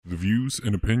views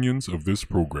and opinions of this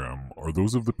program are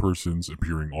those of the persons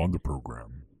appearing on the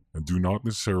program and do not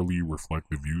necessarily reflect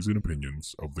the views and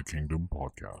opinions of the Kingdom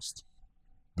podcast.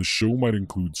 The show might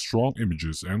include strong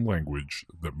images and language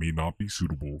that may not be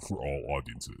suitable for all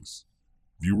audiences.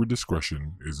 Viewer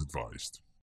discretion is advised.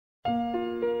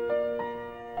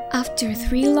 After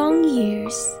 3 long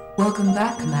years, Welcome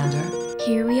back, Commander.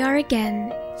 here we are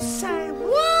again. Say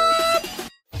what?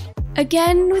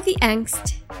 Again with the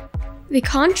angst, the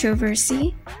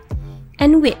controversy,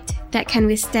 and wit that can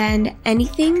withstand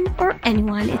anything or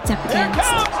anyone it's up against.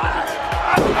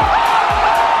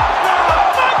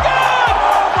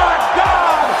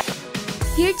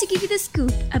 Here to give you the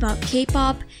scoop about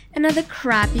K-pop and other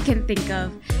crap you can think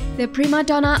of, the prima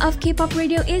donna of K-pop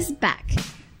radio is back.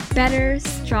 Better,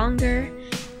 stronger,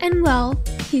 and well,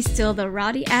 he's still the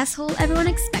rowdy asshole everyone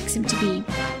expects him to be.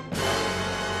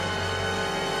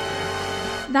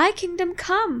 Thy kingdom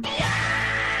come!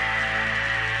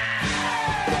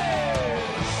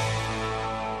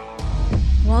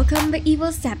 Welcome the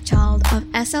evil stepchild of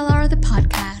SLR the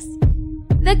podcast,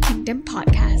 the Kingdom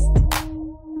Podcast.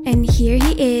 And here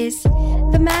he is,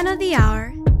 the man of the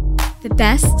hour, the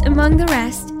best among the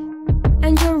rest,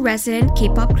 and your resident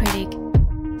K-pop critic,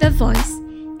 the voice,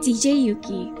 DJ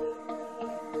Yuki.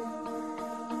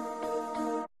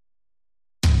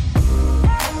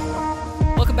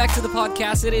 Welcome back to the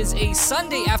podcast. It is a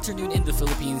Sunday afternoon in the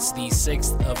Philippines, the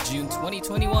 6th of June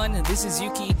 2021. And this is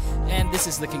Yuki, and this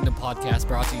is the Kingdom Podcast,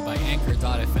 brought to you by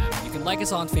Anchor.fm. You can like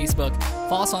us on Facebook,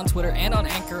 follow us on Twitter, and on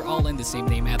Anchor, all in the same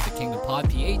name at the Kingdom Pod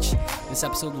PH. This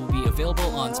episode will be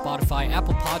available on Spotify,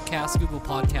 Apple Podcasts, Google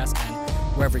Podcasts, and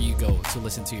wherever you go to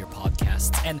listen to your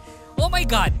podcasts. And oh my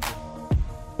God,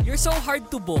 you're so hard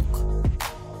to book.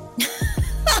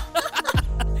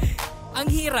 Ang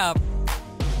hirap.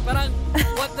 Parang,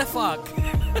 what the fuck?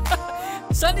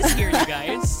 Sun is here, you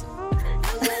guys.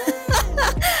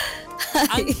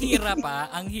 Ang hirap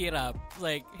ang hirap.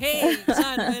 Like, hey,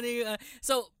 Sun, ano you,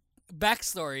 So,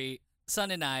 backstory,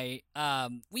 Sun and I,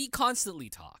 we constantly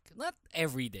talk. Not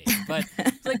every day, but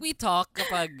like we talk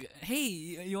kapag,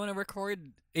 hey, you want to record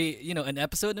an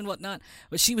episode and whatnot?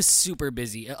 But she was super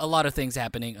busy. A lot of things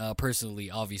happening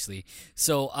personally, obviously.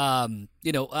 So,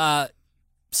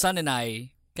 Sun and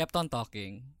I kept on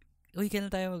talking. Uy,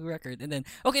 kailan tayo mag-record? And then,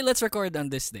 okay, let's record on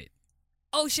this date.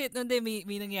 Oh shit, may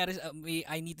nangyari,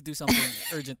 I need to do something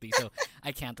urgently, so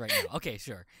I can't right now. Okay,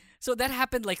 sure. So that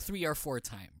happened like 3 or 4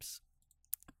 times.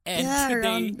 And yeah,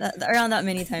 today, around that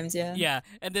many times, yeah. Yeah,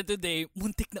 and then today,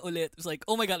 muntik na ulit. It was like,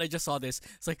 oh my God, I just saw this.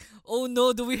 It's like, oh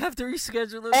no, do we have to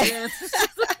reschedule again?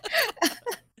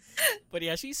 But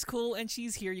yeah, she's cool and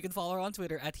she's here. You can follow her on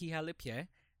Twitter at Hihalipye.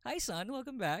 Hi, Sun.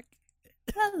 Welcome back.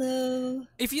 Hello.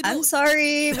 I'm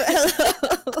sorry, but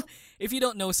hello. If you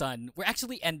don't know, Sun, we're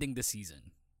actually ending the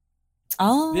season.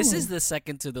 Oh. This is the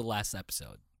second to the last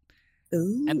episode.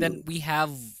 Ooh. And then we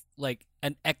have like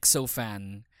an EXO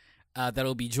fan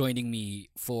that'll be joining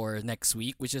me for next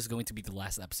week, which is going to be the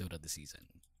last episode of the season.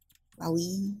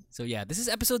 Wowie. So yeah, this is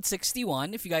episode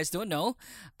 61, if you guys don't know.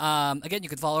 Again, you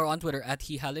can follow her on Twitter at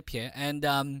Hihalipye.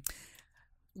 And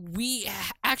we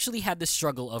actually had the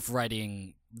struggle of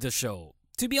writing the show.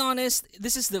 To be honest,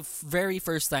 this is the very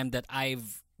first time that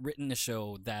I've written a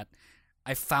show that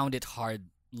I found it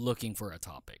hard looking for a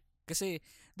topic. Kasi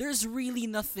there's really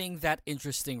nothing that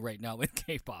interesting right now in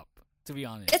K-pop, to be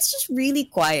honest. It's just really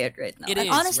quiet right now. It and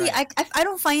is, honestly, right. I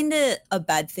don't find it a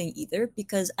bad thing either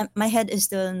because my head is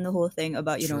still in the whole thing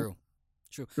about, True.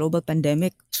 global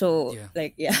pandemic. So,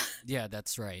 Yeah. Yeah,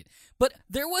 that's right. But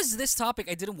there was this topic,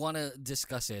 I didn't want to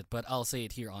discuss it, but I'll say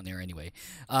it here on air anyway.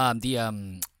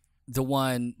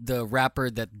 The rapper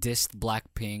that dissed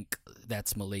Blackpink,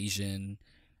 that's Malaysian,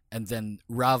 and then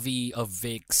Ravi of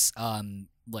Vic's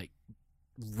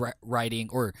writing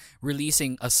or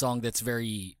releasing a song that's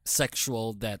very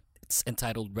sexual, that it's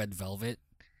entitled Red Velvet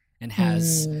and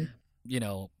has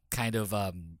kind of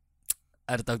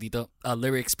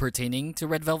lyrics pertaining to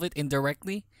Red Velvet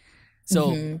indirectly.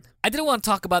 So I didn't want to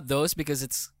talk about those because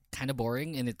it's kind of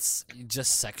boring and it's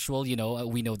just sexual,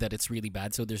 we know that it's really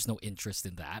bad, so there's no interest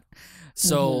in that.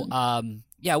 So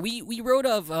we wrote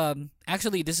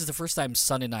actually this is the first time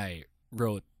Sun and I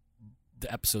wrote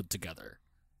the episode together.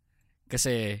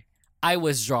 Kasi I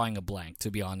was drawing a blank,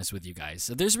 to be honest with you guys.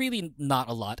 So there's really not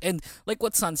a lot. And like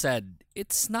what Sun said,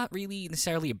 it's not really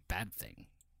necessarily a bad thing.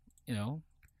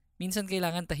 Minsan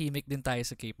kailangan tahimik din tayo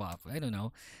sa K-pop. I don't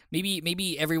know.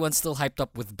 Maybe everyone's still hyped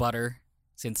up with Butter,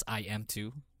 since I am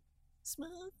too.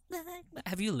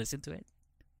 Have you listened to it?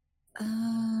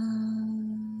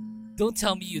 Don't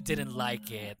tell me you didn't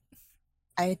like it.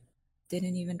 I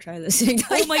didn't even try listening to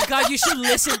Oh it. my god, you should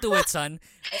listen to it, son.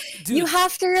 Dude, You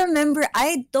have to remember,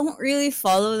 I don't really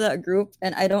follow that group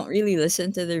and I don't really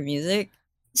listen to their music.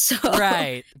 So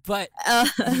right, but uh,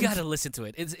 you gotta listen to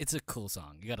it. It's a cool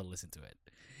song. You gotta listen to it.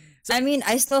 I mean,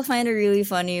 I still find it really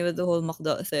funny with the whole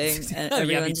makdo thing and Yeah,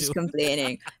 me everyone's just too.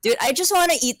 complaining. Dude, I just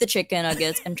want to eat the chicken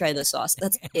nuggets and try the sauce.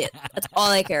 That's it. That's all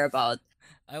I care about.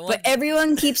 I want. But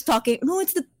everyone keeps talking. No,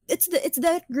 it's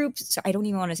that group's. So I don't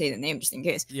even want to say the name just in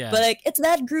case. Yeah. But like, it's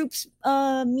that group's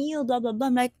meal. Blah blah blah.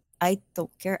 I'm like, I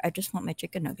don't care. I just want my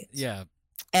chicken nuggets. Yeah.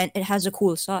 And it has a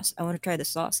cool sauce. I want to try the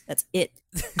sauce. That's it.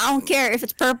 I don't care if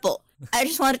it's purple. I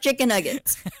just want a chicken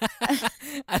nuggets.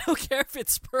 I don't care if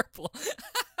it's purple.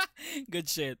 Good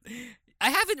shit. I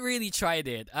haven't really tried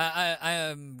it. I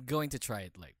am going to try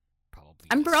it like probably.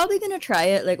 I'm probably gonna try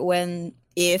it like when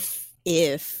if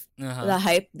Uh-huh. the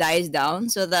hype dies down,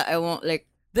 so that I won't like.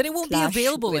 Then it won't be clash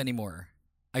available with- anymore.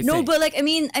 I No, think. but like I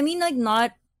mean like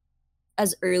not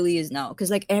as early as now, because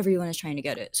like everyone is trying to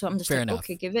get it. So I'm just Fair like, enough.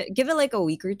 okay, give it like a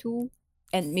week or two,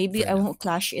 and maybe Fair I enough. won't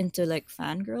clash into like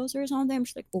fangirls or something. I'm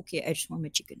just like, okay, I just want my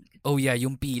chicken nuggets. Oh yeah,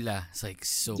 yung pila. It's like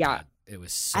so Yeah. bad. It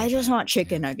was so I just bad. want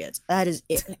chicken nuggets. That is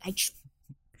it. Like,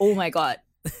 oh my god,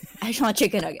 I just want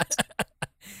chicken nuggets.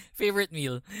 Favorite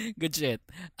meal. Good shit.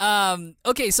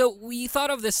 Okay, so we thought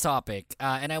of this topic,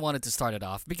 and I wanted to start it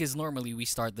off because normally we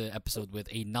start the episode with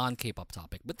a non-K-pop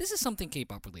topic, but this is something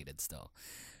K-pop related still.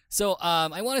 So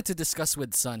I wanted to discuss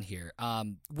with Sun here.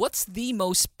 What's the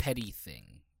most petty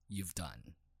thing you've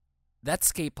done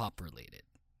that's K-pop related?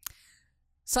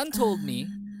 Sun told me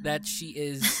that she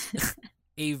is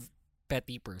a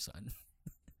petty person.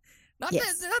 Not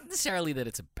Yes. that, not necessarily that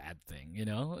it's a bad thing, you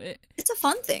know. It's a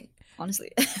fun thing,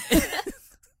 honestly.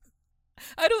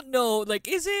 I don't know. Like,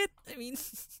 is it? I mean,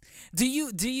 do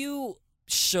you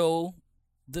show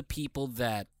the people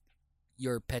that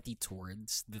you're petty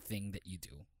towards the thing that you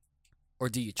do, or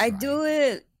do you try?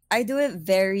 I do it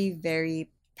very, very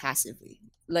passively.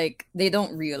 Like they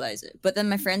don't realize it. But then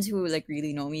my friends who like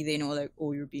really know me, they know like,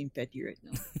 oh, you're being petty right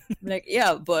now. I'm like,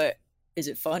 yeah, but is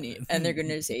it funny? And they're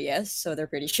gonna say yes, so they're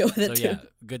pretty sure So that too. yeah,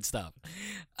 good stuff.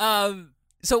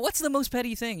 So what's the most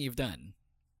petty thing you've done?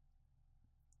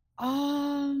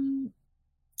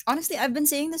 Honestly, I've been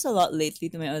saying this a lot lately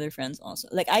to my other friends also.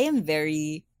 Like I am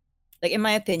very like in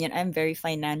my opinion, I'm very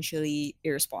financially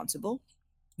irresponsible.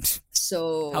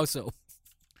 So How so?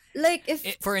 like if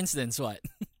For instance, what?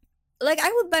 like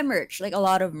I would buy merch, like a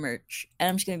lot of merch, and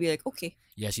I'm just gonna be like, okay.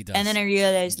 Yeah, she does. And then I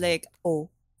realized like, oh,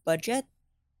 budget?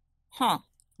 Huh,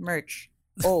 merch.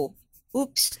 Oh,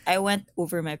 oops, I went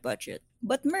over my budget.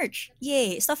 But merch,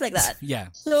 yay, stuff like that. yeah.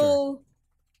 Sure.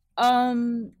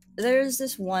 So, there's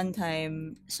this one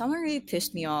time someone really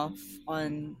pissed me off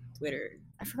on Twitter.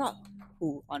 I forgot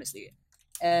who, honestly,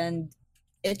 and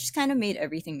it just kind of made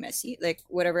everything messy. Like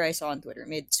whatever I saw on Twitter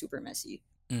made it super messy.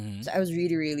 Mhm. So I was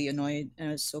really, really annoyed, and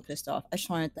I was so pissed off. I just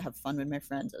wanted to have fun with my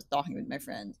friends. I was talking with my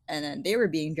friends, and then they were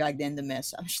being dragged in the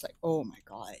mess. I was just like, oh my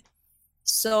god.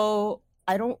 So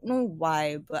I don't know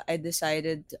why, but I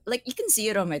decided like you can see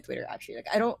it on my Twitter actually. Like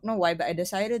I don't know why, but I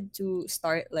decided to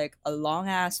start like a long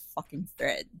ass fucking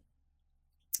thread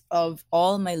of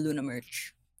all my Luna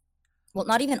merch. Well,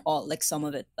 not even all, like some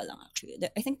of it, but actually,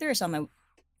 I think there are some I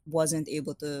wasn't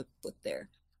able to put there.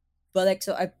 But like,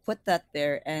 so I put that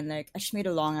there, and like I just made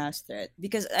a long ass thread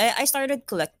because I started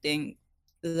collecting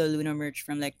the Luna merch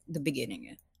from like the beginning.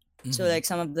 Eh. So Mhm. like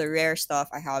some of the rare stuff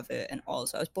I have it, and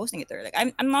also I was posting it there. Like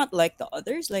I'm not like the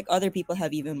others. Like other people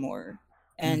have even more,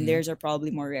 and Mhm. theirs are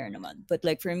probably more rare naman. But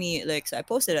like for me, like so I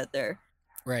posted it there,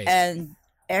 Right. and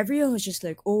everyone was just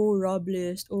like, "Oh, Rob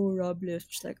list, oh Rob list."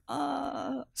 Just like,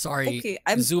 Sorry. okay,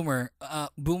 I'm Zoomer.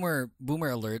 Boomer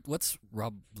alert. What's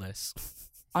Robless?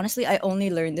 honestly, I only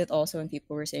learned it also when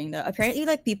people were saying that. Apparently,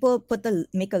 like people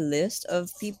make a list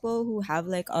of people who have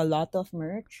like a lot of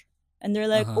merch, and they're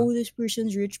like, Uh-huh. "Oh, this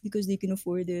person's rich because they can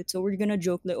afford it." So we're gonna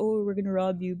joke like, "Oh, we're gonna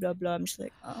rob you," blah blah. I'm just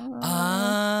like,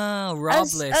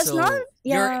 Robless. as So not-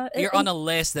 yeah, you're on a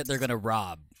list that they're gonna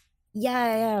rob.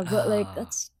 yeah, but like Ah.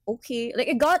 that's okay. Like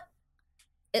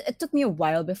it took me a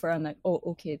while before I'm like, oh,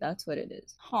 okay, that's what it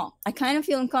is. Huh. I kind of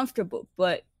feel uncomfortable,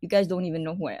 but you guys don't even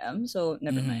know who I am, so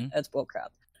never mind. That's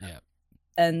bullcrap. Yeah.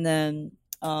 And then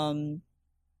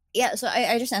yeah, so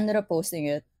I just ended up posting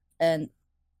it, and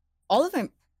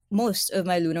most of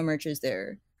my Luna merch is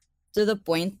there, to the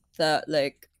point that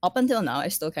like up until now I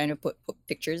still kind of put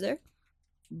pictures there,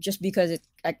 just because it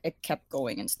kept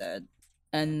going instead.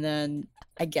 And then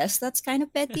I guess that's kind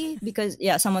of petty because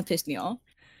yeah, someone pissed me off.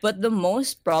 But the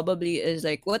most probably is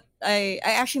like what I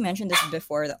actually mentioned this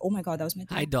before. That, oh my god, that was my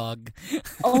dog. Hi, dog.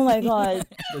 Oh my god.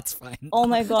 That's fine. Oh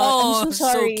my god. Oh, I'm so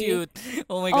sorry. so cute.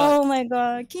 Oh my god. Oh my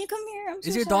god. Can you come here? I'm so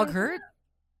Is your sorry. dog hurt?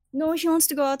 No, she wants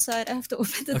to go outside. I have to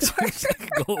open the door.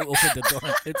 Go open the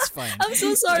door. It's fine. I'm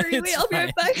so sorry. It's Wait, I'll be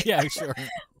right fine. back. Yeah, sure.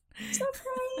 Stop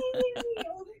crying.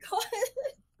 Oh my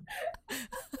god.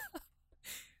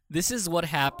 This is what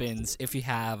happens if you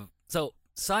have. So,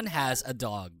 Sun has a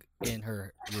dog in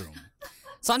her room.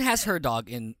 Sun has her dog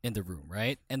in the room,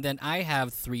 right? And then I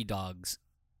have 3 dogs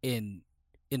in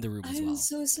the room as well. I'm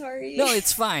so sorry. No,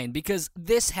 it's fine because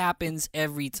this happens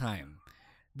every time.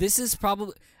 This is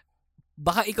probably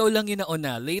baka ikaw lang yung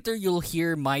nauna. Later you'll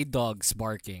hear my dogs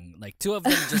barking. Like 2 of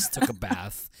them just took a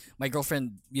bath. My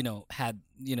girlfriend,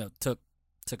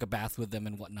 took a bath with them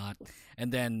and whatnot.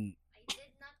 And then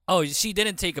she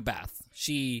didn't take a bath.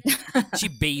 She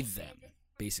bathed them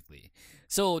basically.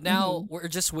 So now we're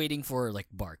just waiting for like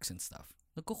barks and stuff.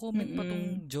 Nagko-comment pa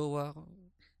tong jowa ko.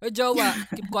 Hey, jowa,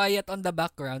 keep quiet on the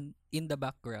background. In the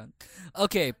background.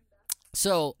 Okay,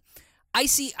 so I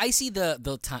see the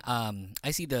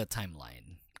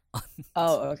timeline.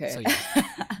 Oh, okay. So yeah.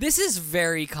 This is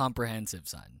very comprehensive,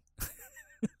 son.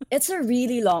 It's a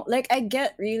really long. Like I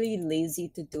get really lazy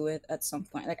to do it at some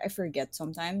point. Like I forget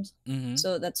sometimes. Mm-hmm.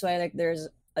 So that's why like there's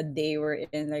a day where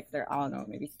like there I don't know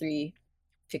maybe 3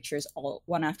 pictures all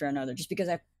one after another just because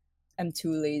I'm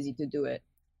too lazy to do it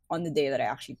on the day that I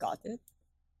actually got it.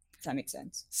 Does that make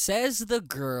sense? Says the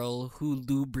girl who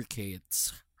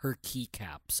lubricates her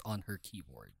keycaps on her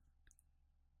keyboard.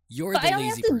 You're But the I only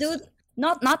lazy have to person. do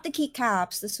not the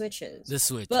keycaps, the switches. The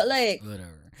switch. But like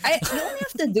whatever. you only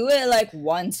have to do it like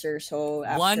once or so.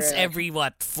 After, Once every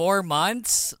 4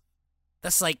 months?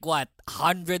 That's like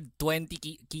 120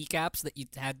 keycaps that you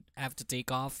have to take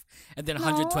off, and then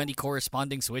 120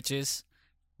 corresponding switches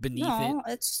beneath it. No,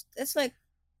 it's like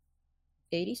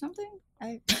 80 something.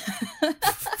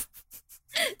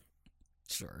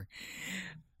 Sure.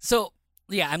 So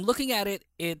yeah, I'm looking at it.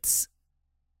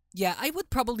 I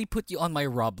would probably put you on my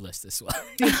rob list as well.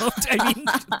 You know what I mean?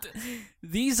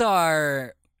 These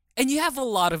are, and you have a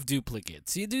lot of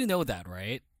duplicates. You do know that,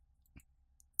 right?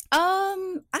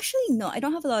 Actually, no, I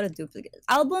don't have a lot of duplicates.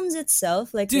 Albums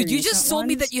itself, like Dude, the you just recent told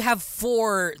me ones- that you have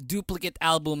 4 duplicate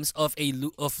albums of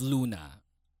Luna.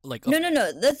 Like No.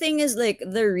 The thing is, like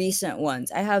the recent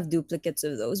ones, I have duplicates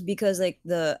of those because like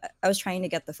I was trying to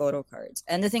get the photo cards,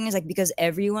 and the thing is like because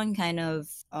everyone kind of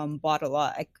bought a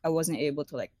lot, I wasn't able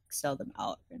to like sell them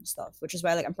out and stuff, which is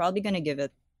why like I'm probably gonna give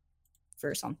it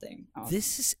for something.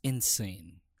 This is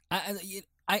insane.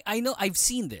 I know I've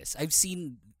seen this. I've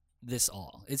seen this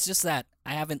all. It's just that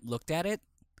I haven't looked at it.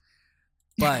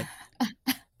 But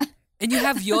and you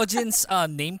have Yojin's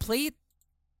nameplate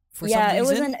for some reason. It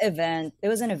was an event. It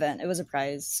was an event. It was a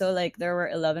prize. So like there were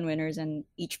 11 winners, and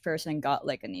each person got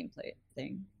like a nameplate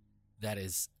thing. That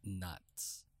is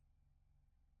nuts.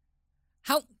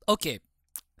 How okay.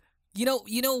 You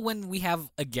know when we have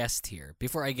a guest here,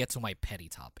 before I get to my petty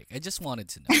topic, I just wanted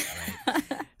to know, right?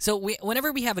 So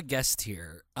whenever we have a guest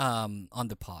here on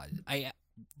the pod,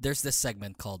 there's this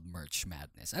segment called Merch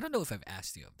Madness. I don't know if I've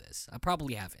asked you of this. I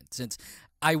probably haven't, since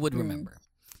I would remember.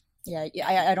 Yeah,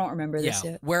 I don't remember this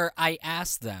yet. Where I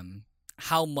asked them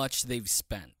how much they've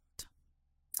spent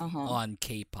on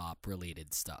K-pop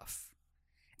related stuff.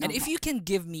 And if you can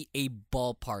give me a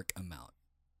ballpark amount.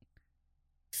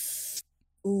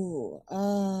 Ooh,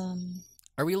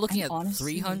 are we looking at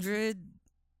honestly- 300?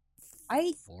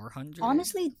 I 400?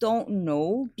 honestly don't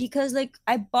know because like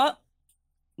I bought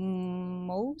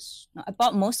most,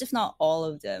 if not all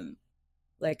of them,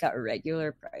 like at a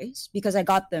regular price because I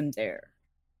got them there.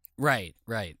 Right.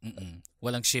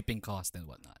 Walang shipping cost and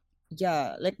whatnot.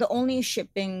 Yeah, like the only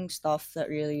shipping stuff that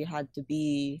really had to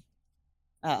be,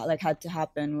 had to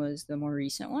happen was the more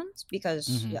recent ones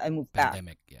because I moved back.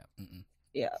 Pandemic, yeah.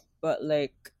 Yeah, but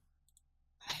like,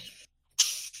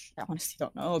 I honestly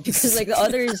don't know because like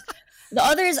the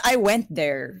others I went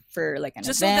there for like an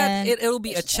Just event. so that it'll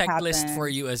be a just checklist happened. for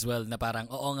you as well. Na parang,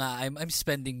 oo nga, I'm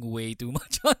spending way too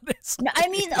much on this. No, I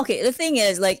mean, okay, the thing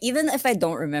is, like, even if I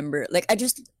don't remember, like,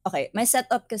 my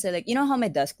setup, kasi, like, you know how my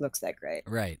desk looks like, right?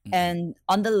 Right. And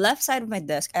on the left side of my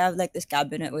desk, I have, like, this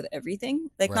cabinet with everything.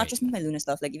 Like, Right. not just my Luna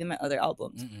stuff, like, even my other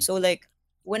albums. So, like,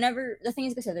 the thing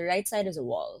is, kasi, the right side is a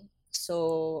wall.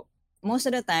 So, most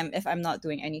of the time, if I'm not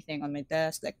doing anything on my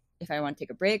desk, like, if I want to take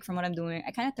a break from what I'm doing,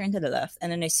 I kind of turn to the left,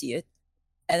 and then I see it.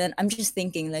 And then I'm just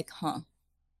thinking, like,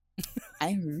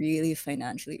 I'm really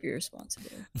financially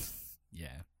irresponsible.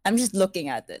 Yeah. I'm just looking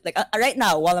at it. Like right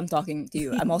now, while I'm talking to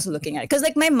you, I'm also looking at it. Because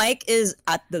like my mic is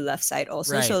at the left side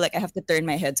also. Right. So like I have to turn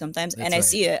my head sometimes. That's and I right.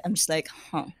 see it. I'm just like,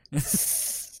 huh.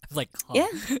 Like, huh. Yeah.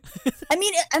 I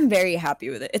mean, I'm very happy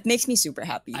with it. It makes me super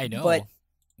happy. I know.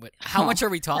 But how huh. much are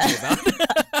we talking about?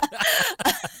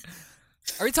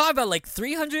 Are we talking about like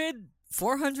 300,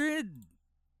 400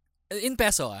 in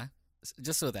peso?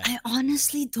 Just so that. I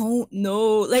honestly don't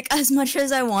know. Like, as much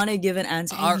as I want to give an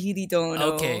answer, I really don't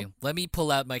know. Okay, let me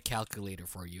pull out my calculator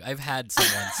for you. I've had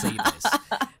someone say this.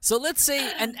 So let's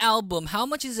say an album. How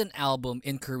much is an album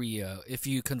in Korea if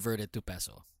you convert it to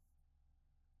peso?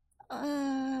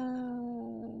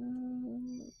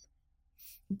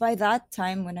 By that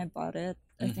time when I bought it,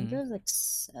 I think it was like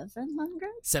 700.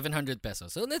 700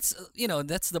 pesos. So let's,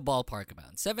 that's the ballpark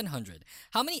amount. 700.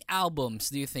 How many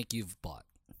albums do you think you've bought?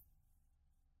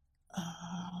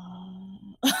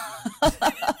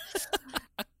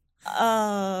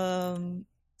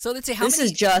 So let's say how this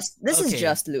many. is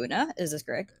just Luna. Is this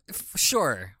correct?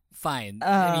 Sure, fine.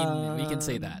 I mean, we can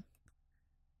say that.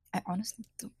 I honestly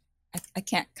don't. I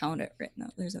can't count it right now.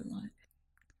 There's a lot.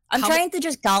 I'm trying to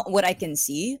just count what I can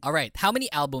see. All right. How many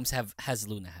albums has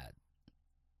Luna had?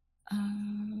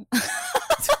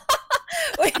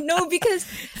 Wait, no, because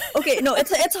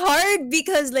it's hard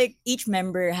because like each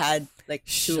member had like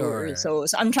two or so.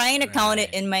 So I'm trying to count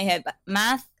it in my head. But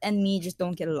math and me just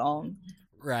don't get along.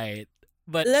 Right.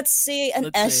 But let's say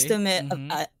an estimate of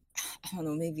I don't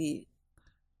know, maybe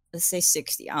let's say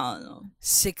 60. I don't know.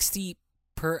 60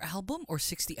 per album or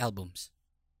 60 albums?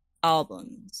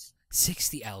 Albums.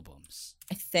 60 albums.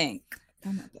 I think.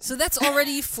 So that's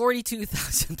already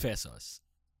 42,000 pesos.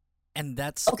 And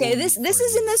that's okay. This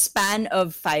is in the span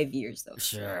of 5 years, though.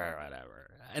 Sure,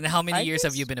 whatever. And how many years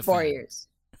have you been a 4 fan? 4 years.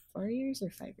 4 years or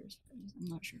 5 years? I'm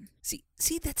not sure. See,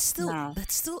 that's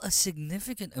still a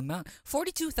significant amount.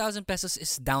 42,000 pesos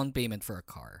is down payment for a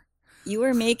car. You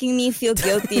are making me feel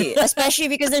guilty, especially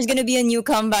because there's gonna be a new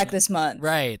comeback this month.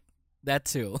 Right, that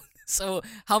too. So,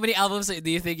 how many albums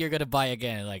do you think you're gonna buy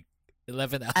again? Like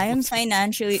 11 albums? I am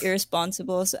financially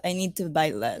irresponsible, so I need to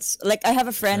buy less. Like I have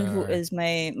a friend who is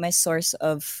my source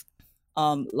of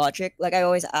logic. Like I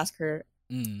always ask her,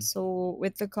 so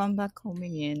with the comeback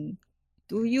coming in,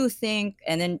 do you think?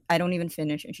 And then I don't even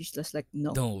finish, and she's just like,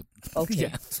 no. No. Okay.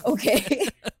 Yeah. Okay.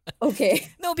 Okay.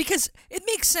 No, because it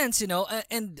makes sense,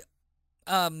 and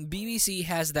BBC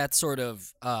has that sort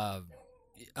of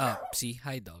see,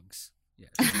 hi dogs. Yeah.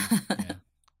 Yeah.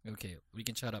 Okay, we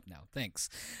can shut up now. Thanks.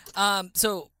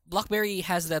 So BlackBerry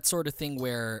has that sort of thing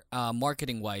where,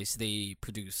 marketing-wise, they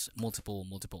produce multiple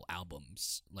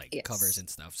albums, like covers and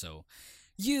stuff. So,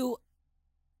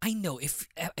 I know if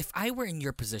I were in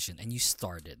your position and you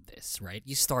started this, right?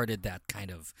 You started that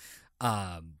kind of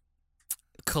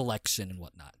collection and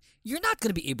whatnot. You're not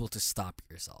gonna be able to stop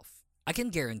yourself. I can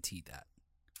guarantee that.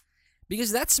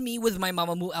 Because that's me with my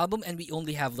Mamamoo album, and we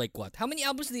only have like what? How many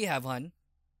albums do you have, hon?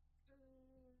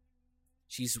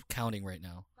 She's counting right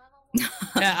now.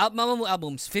 Yeah, Mamamoo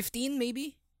albums, 15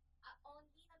 maybe?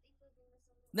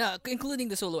 No, including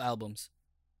the solo albums.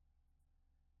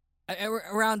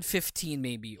 Around 15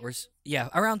 maybe,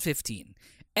 around 15.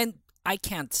 And I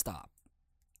can't stop.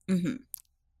 Mm-hmm.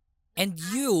 And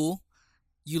you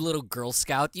little Girl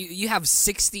Scout, you have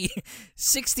 60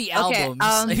 albums.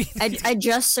 I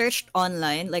just searched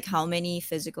online like how many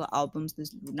physical albums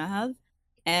does Luna have,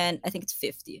 and I think it's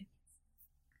 50.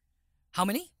 How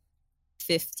many?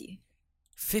 50.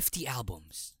 50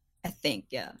 albums. I think,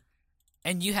 yeah.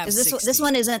 And you have 60. This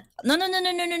one isn't.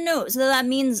 No. So that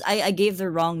means I gave the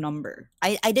wrong number.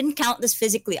 I didn't count this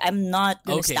physically. I'm not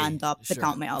gonna stand up to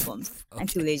count my albums. I'm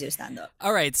too lazy to stand up.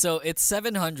 All right, so it's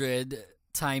 700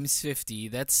 times 50.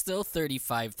 That's still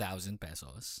 35,000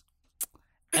 pesos.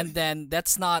 And then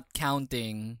that's not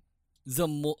counting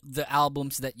the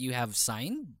albums that you have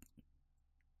signed.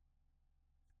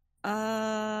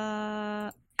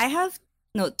 I have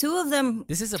two of them.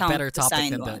 This is a better topic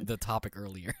than the topic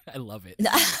earlier. I love it.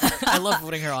 I love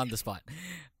putting her on the spot.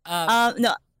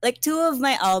 No, like two of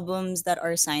my albums that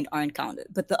are signed aren't counted,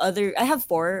 but the other I have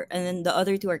 4, and then the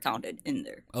other 2 are counted in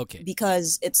there. Okay.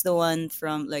 Because it's the one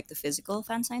from like the physical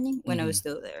fan signing when I was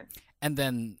still there. And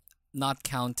then not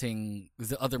counting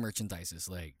the other merchandises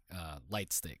like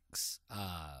light sticks,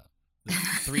 the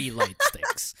 3 light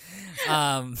sticks.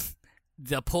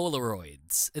 The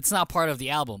Polaroids. It's not part of the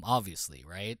album, obviously,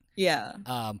 right? Yeah.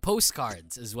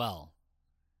 Postcards as well.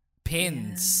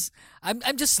 Pins. Yeah.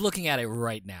 I'm just looking at it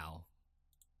right now.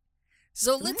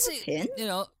 So let's say pins?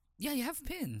 Yeah, you have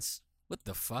pins. What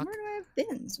the fuck? Where do I have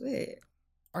pins? Wait.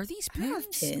 Are these I pins?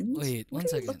 have pins. Wait, one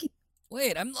second.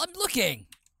 Wait, I'm looking.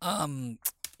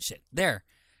 Shit. There.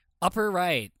 Upper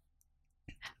right.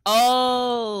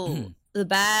 Oh, the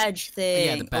badge thing.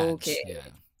 Yeah, the badge. Okay. Yeah.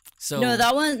 So No,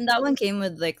 that one came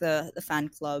with like the fan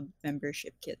club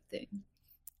membership kit thing.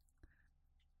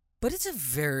 but it's a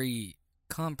very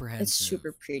comprehensive. It's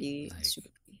super pretty. like, Super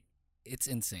pretty. It's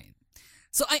insane.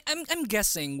 So I'm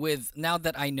guessing with now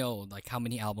that I know like how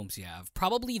many albums you have,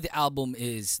 probably the album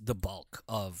is the bulk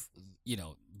of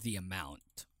the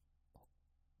amount.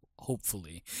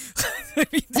 Hopefully.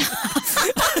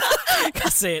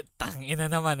 Kasi tangina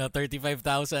naman, no,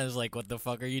 35,000 is like, what the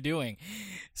fuck are you doing?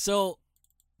 So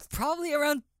probably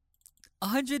around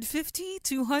 150,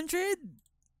 200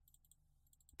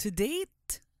 to date.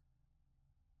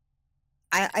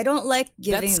 I don't like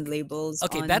giving That's- labels.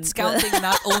 Okay, on that's counting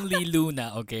not only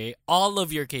Luna, okay? All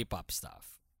of your K-pop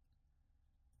stuff.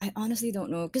 I honestly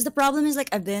don't know because the problem is like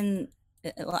I don't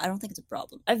think it's a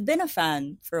problem. I've been a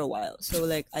fan for a while, so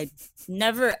like I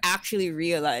never actually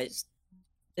realized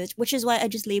it, which is why I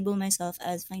just label myself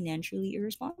as financially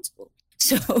irresponsible.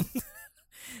 So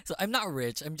So I'm not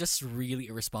rich. I'm just really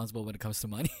irresponsible when it comes to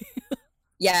money.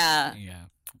 yeah,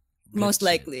 Yeah. Good most shit.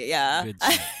 likely, yeah. Good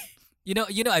shit. You know,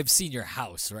 I've seen your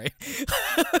house, right?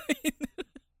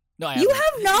 No, I haven't. You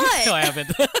have not. No, I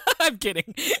haven't. I'm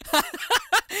kidding.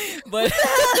 but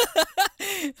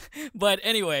but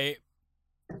anyway,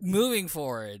 moving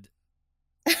forward.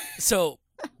 So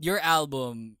your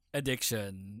album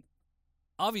Addiction,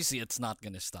 obviously it's not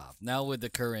gonna stop now with the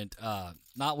current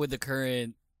not with the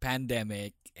current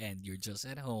pandemic, and you're just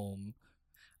at home.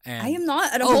 And I am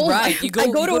not at oh home. right, you go, I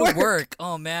go to work.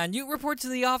 Oh man, you report to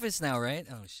the office now, right?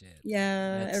 Oh shit.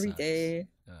 Yeah, That every sucks. day.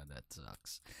 Oh, that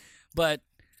sucks. But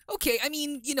okay, I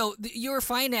mean, your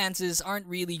finances aren't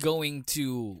really going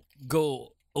to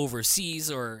go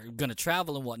overseas or gonna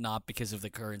travel and whatnot because of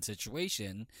the current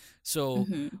situation. So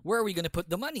where are we gonna put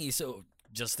the money? So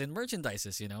just in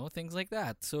merchandises, things like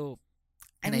that. So,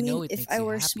 and I know it if makes I you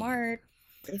were happy.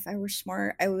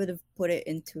 smart, I would have put it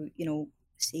into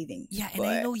saving. Yeah, and but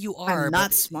I know you are. I'm not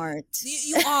but smart.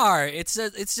 You are. It's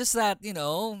just that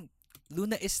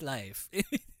Luna is life.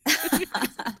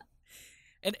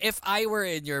 And if I were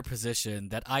in your position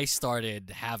that I started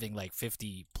having like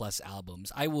 50 plus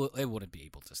albums, I wouldn't be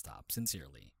able to stop,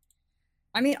 sincerely.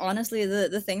 I mean, honestly,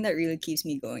 the thing that really keeps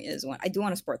me going is one, I do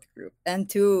want to support the group, and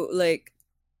two, like,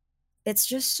 it's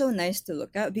just so nice to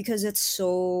look at because it's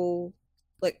so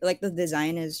like the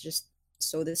design is just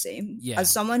so the same. Yeah.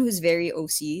 As someone who's very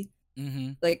OC,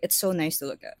 Mm-hmm. like it's so nice to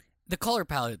look at. The color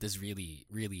palette is really,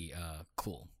 really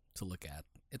cool to look at.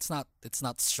 It's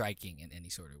not striking in any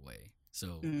sort of way.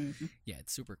 So yeah,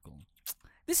 it's super cool.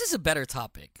 This is a better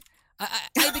topic.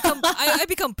 I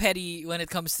become petty when it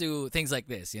comes to things like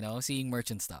this, seeing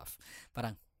merchant stuff.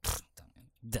 Parang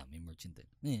dami merchant.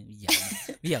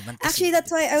 Yeah. Actually,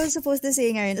 that's why I was supposed to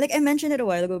say, Aaron. Like I mentioned it a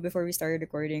while ago before we started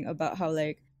recording about how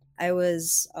like I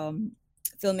was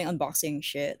filming unboxing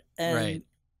shit, and Right.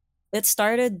 it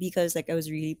started because like I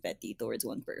was really petty towards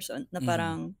one person. Na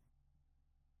parang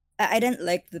I didn't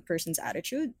like the person's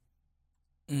attitude.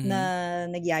 Mhm. Na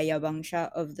nagyayabang siya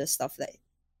of the stuff that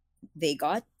they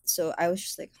got. So I was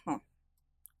just like,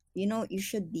 you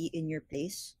should be in your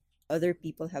place. Other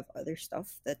people have other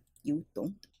stuff that you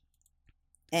don't.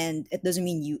 And it doesn't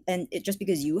mean just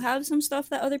because you have some stuff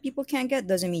that other people can't get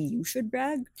doesn't mean you should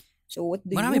brag. So what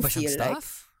do Marami you ba siyang feel like?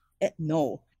 stuff?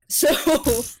 No. So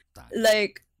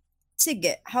like,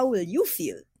 sige, how will you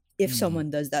feel if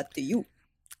someone does that to you?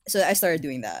 So I started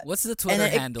doing that. What's the Twitter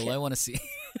then it handle? I want to see.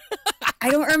 I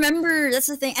don't remember. That's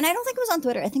the thing. And I don't think it was on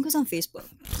Twitter. I think it was on Facebook.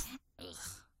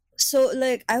 So,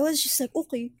 like, I was just like,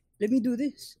 okay, let me do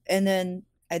this. And then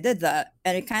I did that.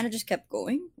 And it kind of just kept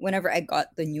going whenever I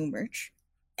got the new merch.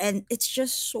 And it's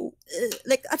just so,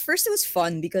 like, at first it was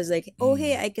fun because, like, oh,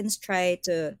 hey, I can try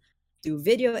to do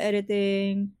video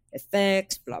editing,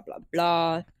 effects, blah, blah,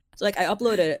 blah. So, like, I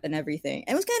uploaded it and everything.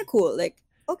 And it was kind of cool. Like,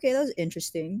 okay, that was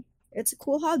interesting. It's a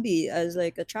cool hobby as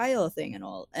like a trial thing and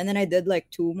all. And then I did like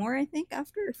 2 more, I think,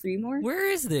 after, or 3 more. Where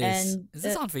is this? And Is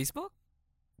this on Facebook?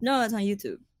 No, it's on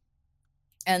YouTube.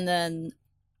 And then,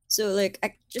 so like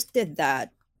I just did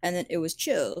that, and then it was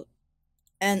chill.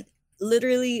 And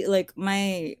literally, like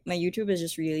my YouTube is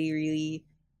just really, really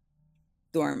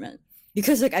dormant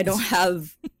because like I don't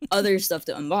have other stuff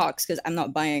to unbox because I'm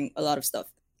not buying a lot of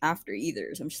stuff after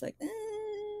either. So I'm just like,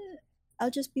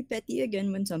 I'll just be petty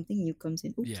again when something new comes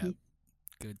in. Okay. Yeah.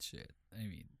 Good shit. I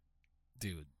mean,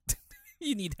 dude,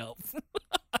 you need help.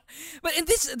 But and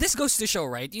this goes to show,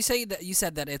 right? You said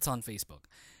that it's on Facebook.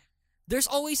 There's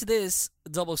always this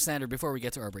double standard before we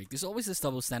get to our break. There's always this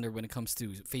double standard when it comes to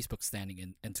Facebook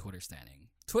standing and Twitter standing.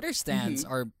 Twitter stands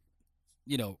are,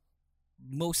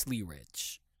 mostly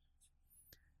rich.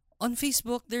 on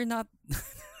Facebook, they're not.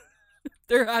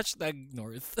 They're hashtag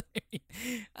North. I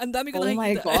mean, ang dami ko Oh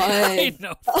my nakikita. God. I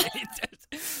know, right?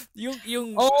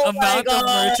 yung Oh my amount of God.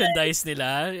 merchandise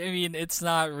nila, I mean, it's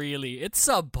not really, it's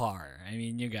subpar. I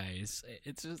mean, you guys,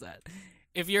 it's just that.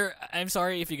 I'm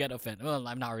sorry if you get offended. Well,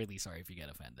 I'm not really sorry if you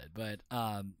get offended, but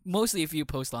mostly if you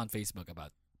post on Facebook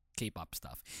about K-pop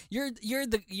stuff, you're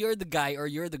the guy or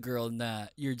you're the girl na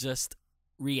you're just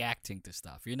reacting to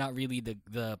stuff. You're not really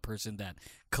the person that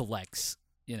collects,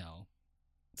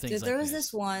 things Dude, there like was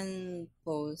this one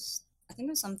post. I think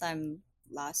it was sometime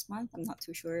last month. I'm not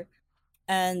too sure.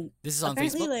 And This is on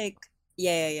apparently, Facebook? like,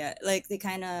 yeah. Like they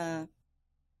kind of,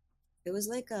 it was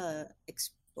like a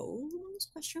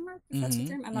exposed question mark, if that's the Mhm,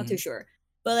 term. I'm not too sure.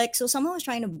 But like, so someone was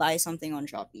trying to buy something on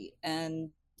Shopee, and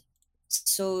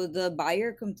so the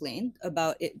buyer complained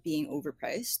about it being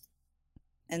overpriced.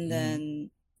 And Mhm. then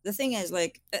the thing is,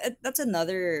 like, that's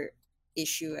another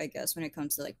issue, I guess, when it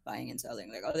comes to like buying and selling.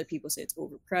 Like, other people say it's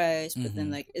overpriced, but then,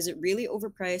 Mhm. like, is it really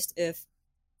overpriced if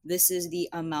this is the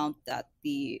amount that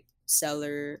the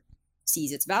seller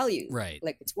sees its value, Right.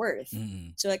 like it's worth?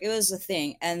 Mhm. So, like, it was a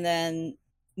thing. And then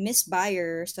Miss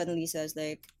Buyer suddenly says,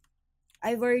 like,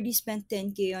 I've already spent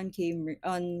 10K on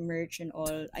merch and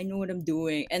all. I know what I'm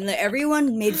doing. And like,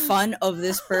 everyone made fun of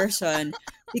this person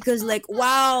because, like,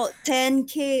 wow,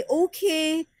 10K,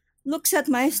 okay, looks at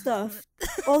my stuff.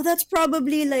 Oh, that's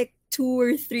probably like 2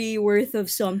 or 3 worth of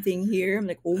something here. I'm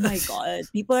like, oh my god,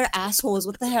 people are assholes.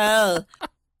 What the hell?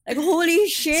 Like, holy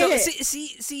shit. So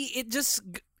see, it just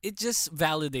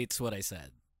validates what I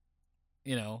said.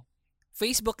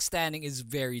 Facebook standing is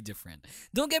very different.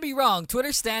 Don't get me wrong,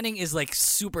 Twitter standing is like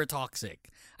super toxic.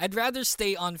 I'd rather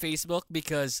stay on Facebook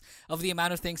because of the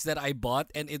amount of things that I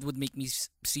bought, and it would make me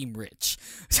seem rich.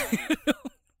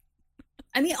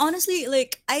 I mean, honestly,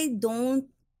 like, I don't,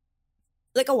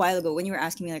 like, a while ago when you were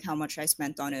asking me like how much I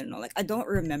spent on it and all, like, I don't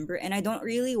remember, and I don't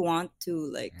really want to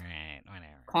like Right,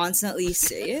 whatever. constantly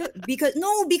say it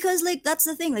because like that's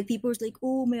the thing, like, people are like,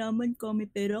 oh, mayaman ka, may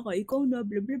pera ka, ikaw na,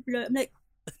 blah blah blah. I'm like,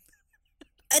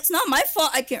 it's not my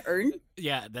fault I can earn.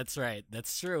 Yeah, that's right.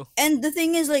 That's true. And the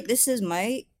thing is, like, this is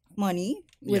my money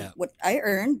with Yeah. what I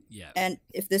earned, Yeah. and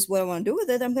if this is what I want to do with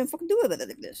it, I'm gonna fucking do it with it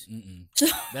like this. Mm-mm. So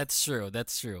That's true.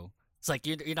 That's true. It's like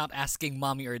you're not asking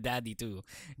mommy or daddy to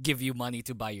give you money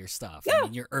to buy your stuff. I Yeah,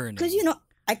 mean, you're earning. because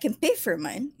I can pay for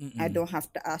mine. I Mm-mm. don't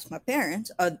have to ask my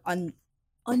parents.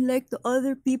 Unlike the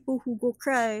other people who go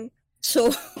cry.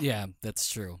 So Yeah, that's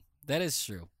true. That is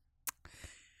true.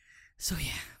 So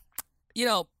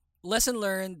yeah, lesson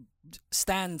learned.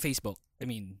 Stan Facebook. I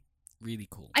mean, really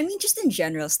cool. I mean, just in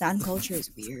general, stan culture is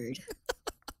weird.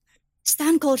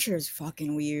 Stan culture is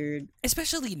fucking weird.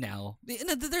 Especially now.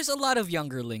 There's a lot of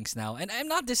younger links now, and I'm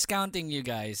not discounting you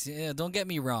guys. Don't get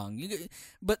me wrong.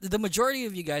 But the majority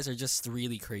of you guys are just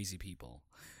really crazy people.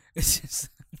 It's just.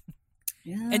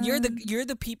 Yeah. And you're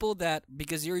the people that,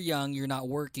 because you're young, you're not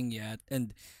working yet,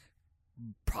 and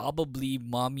probably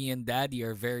mommy and daddy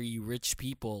are very rich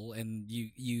people, and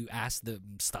you ask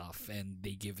them stuff and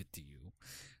they give it to you.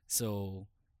 So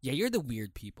yeah, you're the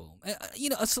weird people.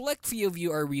 A select few of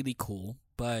you are really cool,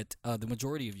 but the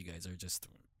majority of you guys are just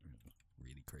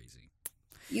really crazy.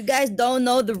 You guys don't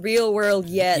know the real world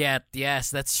yet.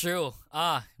 Yes, that's true.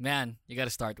 Man, you got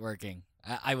to start working.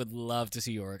 I would love to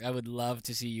see you work. I would love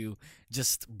to see you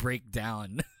just break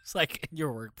down. It's like in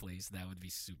your workplace. That would be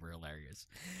super hilarious.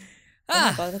 Oh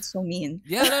my god, that's so mean.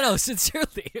 Yeah, no,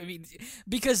 sincerely. I mean,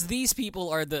 because these people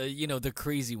are the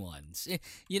crazy ones.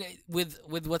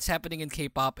 With what's happening in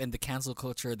K-pop and the cancel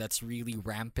culture that's really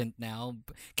rampant now.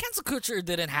 Cancel culture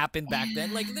didn't happen back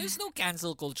then. Like, there's no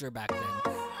cancel culture back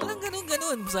then. Walang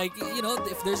ganun. It's like,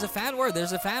 if there's a fan war,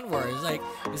 there's a fan war. It's like,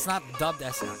 it's not dubbed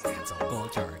as cancel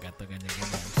culture. Ganyan.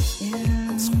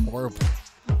 Yeah. It's horrible.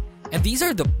 And these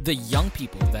are the young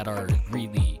people that are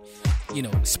really,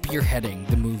 spearheading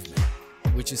the movement,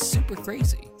 which is super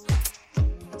crazy.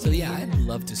 So yeah, I'd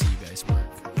love to see you guys work.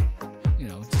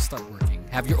 Just start working.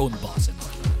 Have your own boss and all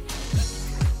that. That'd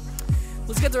be great.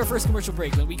 Let's get to our first commercial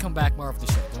break. When we come back, more of the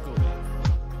show. Don't go away.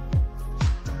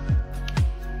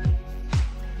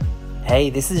 Hey,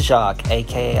 this is Jacques,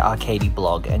 aka Arcady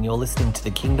Blog, and you're listening to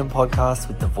the Kingdom Podcast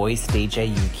with the voice DJ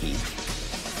Yuki.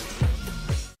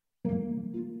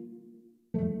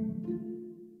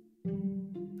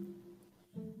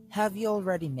 Have you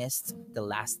already missed the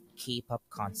last K-pop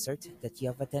concert that you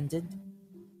have attended?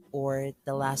 Or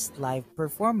the last live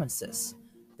performances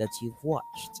that you've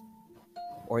watched?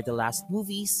 Or the last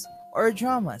movies or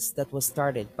dramas that was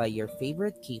started by your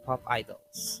favorite K-pop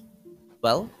idols?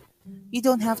 Well, you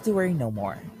don't have to worry no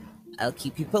more. I'll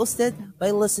keep you posted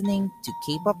by listening to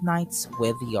K-pop Nights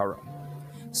with Yoram.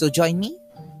 So join me,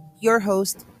 your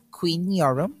host, Queen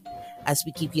Yoram, as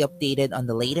we keep you updated on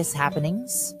the latest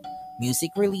happenings,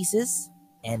 music releases,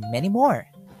 and many more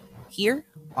here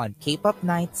on K-Pop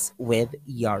Nights with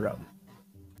Yoram.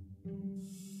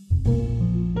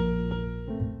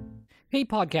 Hey,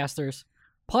 podcasters!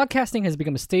 Podcasting has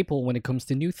become a staple when it comes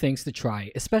to new things to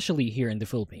try, especially here in the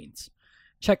Philippines.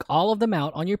 Check all of them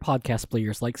out on your podcast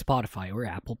players like Spotify or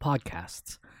Apple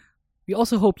Podcasts. We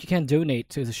also hope you can donate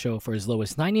to the show for as low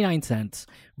as 99 cents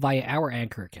via our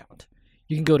Anchor account.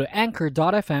 You can go to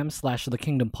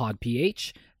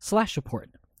anchor.fm/thekingdompodph/support.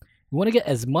 We want to get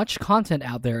as much content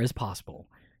out there as possible,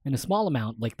 and a small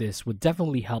amount like this would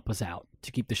definitely help us out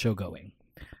to keep the show going.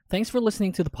 Thanks for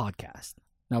listening to the podcast.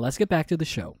 Now let's get back to the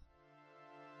show.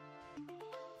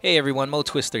 Hey everyone, Mo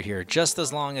Twister here. Just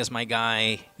as long as my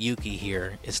guy Yuki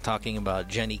here is talking about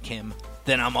Jenny Kim,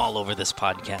 then I'm all over this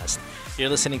podcast. You're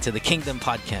listening to the Kingdom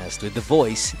Podcast with the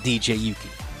voice DJ Yuki.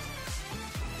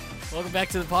 Welcome back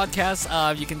to the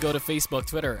podcast. You can go to Facebook,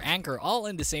 Twitter, Anchor, all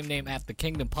in the same name at The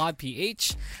Kingdom Pod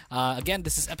PH. Again,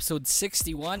 this is episode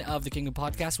 61 of The Kingdom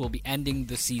Podcast. We'll be ending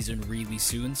the season really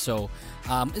soon, so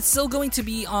it's still going to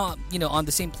be on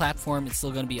the same platform. It's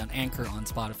still going to be on Anchor, on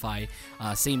Spotify,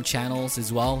 same channels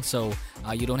as well. So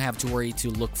you don't have to worry to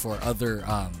look for other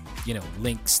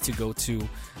links to go to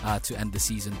end the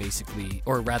season, basically,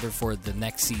 or rather for the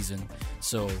next season.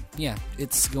 So yeah,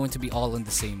 it's going to be all in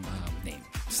the same name.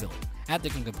 Still at the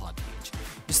Kingdom Pod page.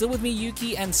 You're still with me,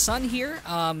 Yuki and Sun here.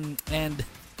 And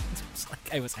just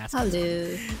like I was asking,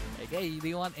 Hello. like, hey, do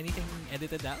you want anything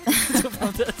edited out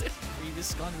from the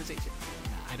previous conversation?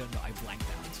 I don't know. I blanked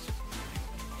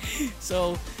out.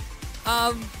 So,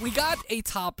 we got a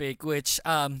topic which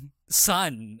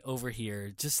Sun over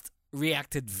here just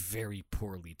reacted very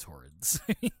poorly towards.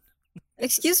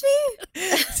 Excuse me?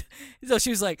 So she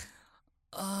was like,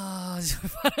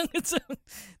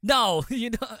 no,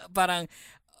 parang,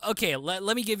 okay,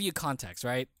 let me give you context,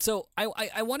 right? So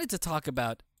I wanted to talk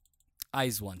about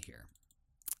IZ*ONE here.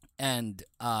 And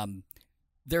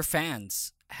their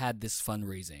fans had this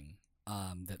fundraising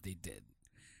that they did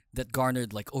that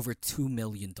garnered like over $2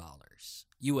 million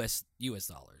US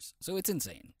dollars. So it's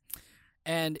insane.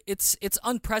 And it's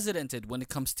unprecedented when it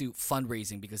comes to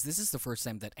fundraising, because this is the first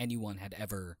time that anyone had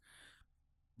ever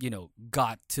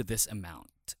got to this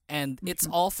amount. And it's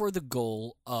all for the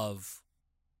goal of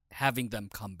having them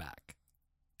come back.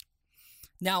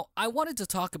 Now, I wanted to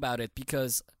talk about it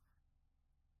because,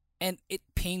 and it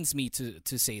pains me to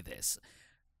say this,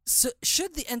 so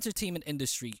should the entertainment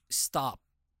industry stop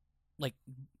like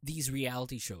these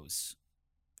reality shows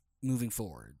moving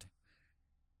forward?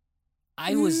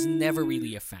 I was never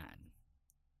really a fan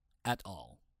at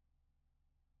all.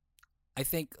 I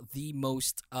think the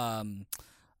most one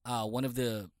of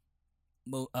the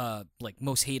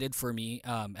most hated for me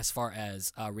as far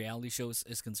as reality shows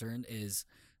is concerned is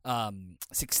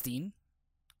 16.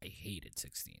 I hated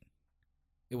 16.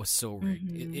 It was so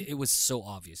rigged. It was so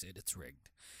obvious it's rigged.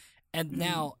 And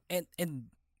now and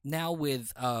now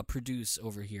with Produce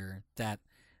over here, that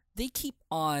they keep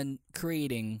on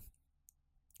creating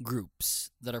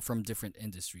groups that are from different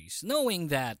industries, knowing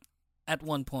that at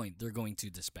one point they're going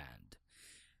to disband.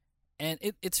 And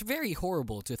it's very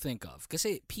horrible to think of, because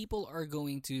people are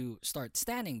going to start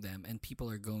standing them, and people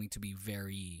are going to be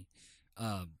very,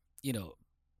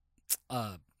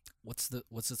 what's the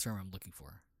term I'm looking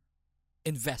for?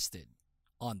 Invested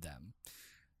on them,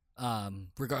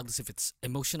 regardless if it's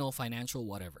emotional, financial,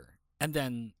 whatever. And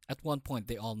then at one point,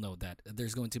 they all know that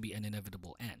there's going to be an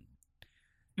inevitable end.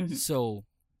 So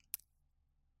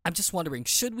I'm just wondering,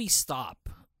 should we stop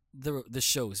the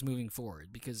shows moving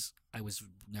forward? Because I was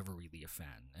never really a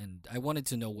fan, and I wanted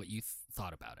to know what you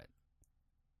thought about it.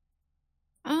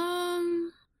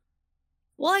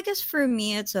 Well, I guess for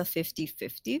me it's a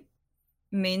 50-50,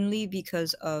 mainly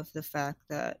because of the fact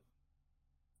that,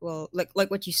 well, like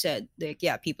what you said, like,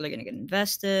 yeah, people are gonna get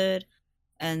invested,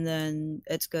 and then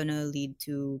it's gonna lead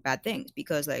to bad things,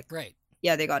 because like, Right.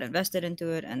 yeah, they got invested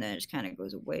into it, and then it just kind of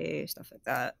goes away, stuff like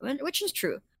that, which is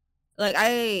true. Like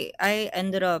I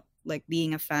ended up like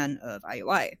being a fan of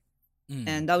IOI,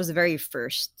 and that was the very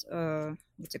first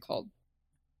what's it called,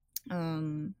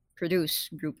 Produce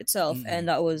group itself, and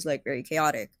that was like very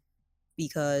chaotic,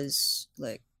 because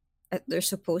like they're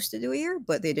supposed to do a year,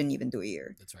 but they didn't even do a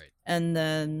year. That's right. And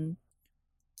then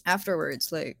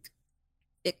afterwards, like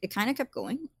it kind of kept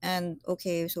going, and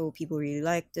okay, so people really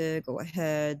liked it, go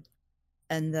ahead,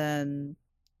 and then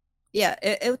yeah,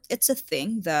 it's a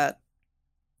thing that,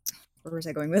 where was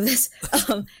I going with this?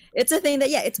 It's a thing that,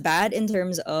 yeah, it's bad in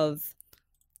terms of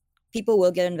people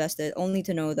will get invested only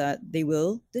to know that they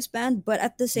will disband, but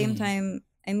at the same time,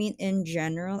 I mean, in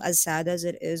general, as sad as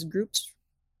it is, groups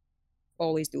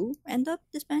always do end up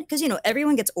disbanding because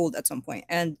everyone gets old at some point,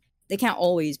 and they can't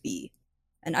always be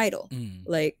an idol. Mm.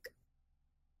 Like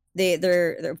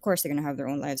they're of course they're gonna have their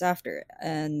own lives after.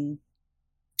 And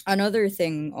another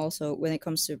thing also when it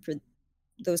comes to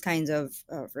those kinds of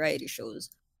variety shows,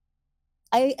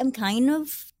 I am kind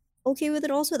of okay with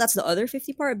it also. That's the other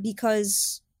 50 part,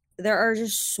 because there are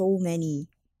just so many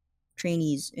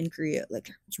trainees in Korea.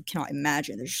 Like, you cannot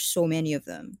imagine. There's so many of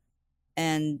them.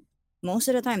 And most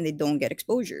of the time they don't get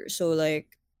exposure. So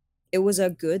like it was a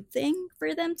good thing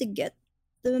for them to get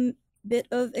the bit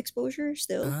of exposure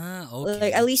still. Okay.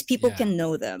 Like at least people Yeah. can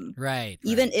know them. Right.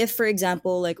 Even right. if, for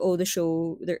example, like, oh, the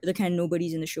show, they're kind of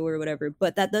nobodies in the show or whatever,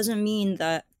 but that doesn't mean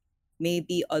that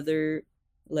maybe other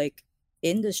like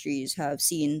industries have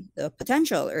seen the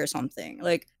potential or something.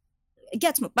 Like, it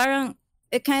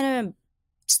kind of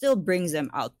still brings them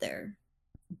out there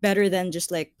better than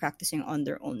just like practicing on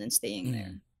their own and staying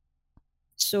there.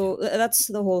 So that's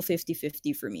the whole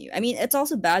 50-50 for me. I mean, it's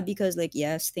also bad because, like,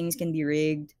 yes, things can be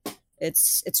rigged.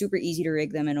 It's super easy to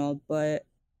rig them and all, but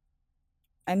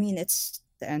I mean, it's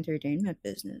the entertainment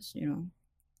business,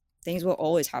 Things will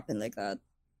always happen like that.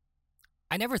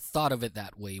 I never thought of it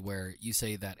that way, where you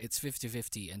say that it's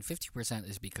 50-50 and 50%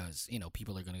 is because,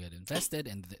 people are going to get invested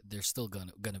and they're still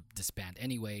going to disband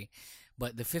anyway.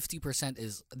 But the 50%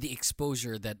 is the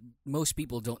exposure that most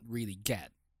people don't really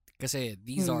get. Because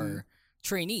these are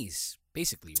trainees,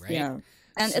 basically, right? Yeah.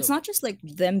 And it's not just like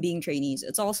them being trainees.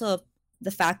 It's also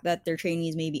the fact that they're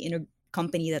trainees maybe in a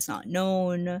company that's not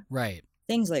known. Right.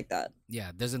 Things like that.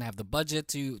 Yeah, doesn't have the budget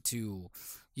to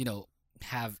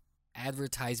have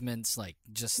advertisements like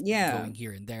just going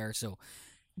here and there. So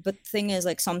but the thing is,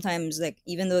 like, sometimes, like,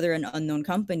 even though they're an unknown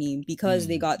company, because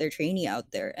they got their trainee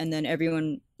out there, and then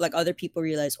everyone, like, other people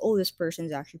realize, oh, this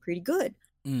person's actually pretty good.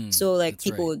 So like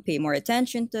people would pay more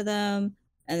attention to them,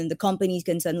 and then the companies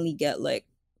can suddenly get like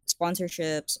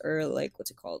sponsorships or like what's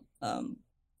it called,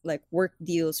 like work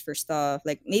deals for stuff,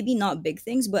 like maybe not big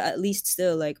things, but at least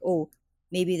still like, oh,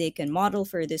 maybe they can model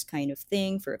for this kind of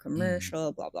thing for a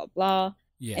commercial, blah blah blah.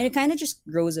 Yeah. And it kind of just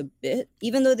grows a bit,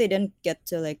 even though they didn't get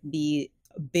to like be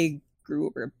a big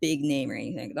group or a big name or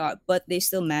anything like that, but they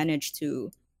still managed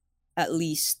to at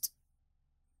least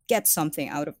get something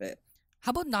out of it. How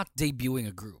about not debuting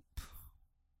a group?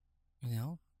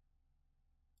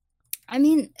 I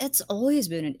mean, it's always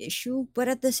been an issue, but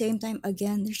at the same time,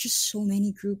 again, there's just so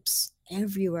many groups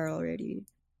everywhere already.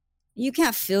 You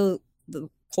can't fill the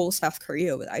whole South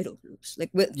Korea with idol groups,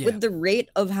 like with the rate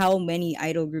of how many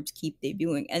idol groups keep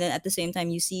debuting, and then at the same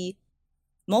time, you see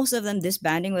most of them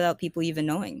disbanding without people even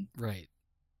knowing. Right,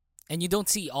 and you don't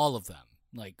see all of them.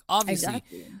 Like, obviously,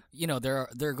 there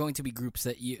are going to be groups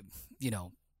that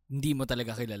hindi mo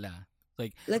talaga kilala.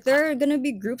 Like there are gonna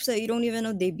be groups that you don't even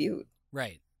know debut.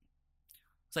 Right.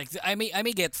 It's like I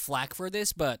may get flack for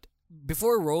this, but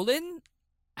before Rollin',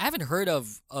 I haven't heard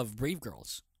of Brave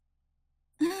Girls.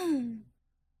 And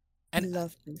I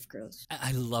love Brave Girls.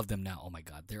 I love them now. Oh my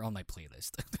god, they're on my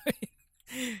playlist.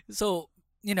 So,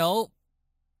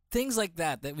 things like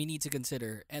that we need to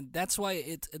consider, and that's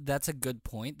why that's a good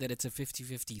point that it's a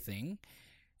 50-50 thing.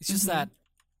 It's just that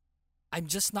I'm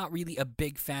just not really a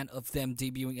big fan of them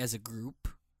debuting as a group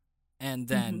and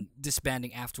then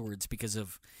disbanding afterwards because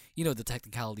of, the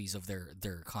technicalities of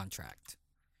their contract.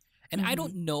 And I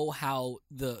don't know how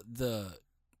the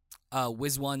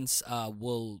Wiz ones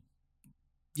will,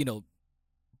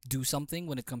 do something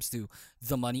when it comes to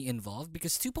the money involved,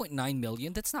 because 2.9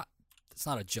 million, that's not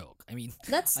a joke. I mean,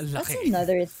 that's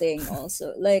another thing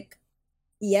also. Like,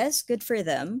 yes, good for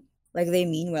them. Like, they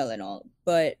mean well and all,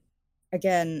 but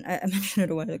again, I mentioned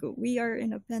it a while ago, we are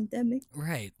in a pandemic.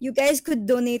 Right. You guys could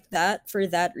donate that for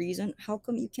that reason. How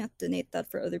come you can't donate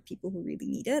that for other people who really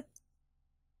need it?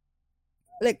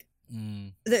 Like,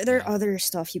 there are other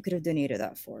stuff you could have donated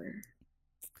that for.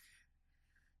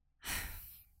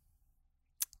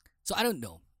 So I don't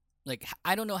know. Like,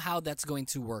 I don't know how that's going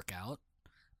to work out,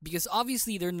 because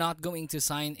obviously they're not going to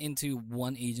sign into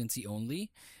one agency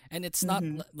only, and it's not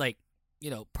like,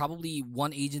 probably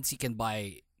one agency can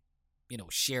buy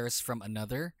shares from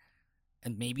another,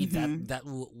 and maybe that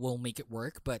will make it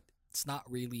work, but it's not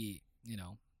really,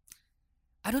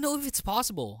 I don't know if it's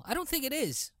possible. I don't think it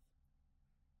is.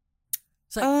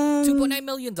 It's like $2.9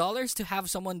 million to have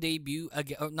someone debut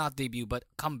again, or not debut, but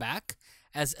come back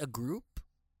as a group.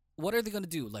 What are they going to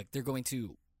do? Like, they're going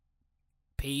to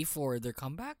pay for their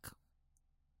comeback?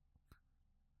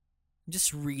 I'm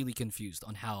just really confused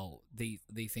on how they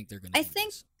think they're going to I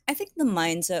think the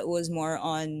mindset was more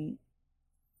on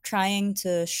trying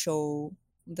to show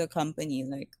the company,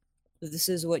 like, this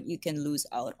is what you can lose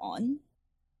out on.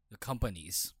 The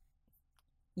companies.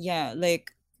 Yeah,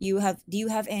 like do you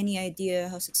have any idea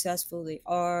how successful they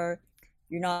are?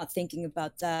 You're not thinking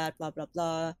about that, blah blah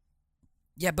blah.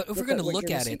 Yeah, but if we're Look at gonna what look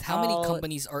you're at missing it, how many out.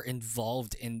 companies are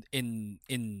involved in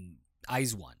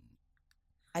Eyes One?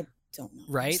 I don't know.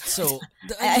 Right? So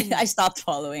I mean, I stopped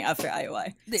following after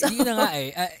IOI. yun na nga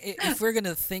eh. If we're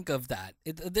gonna think of that,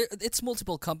 it's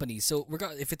multiple companies. So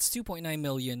if it's 2.9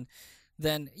 million,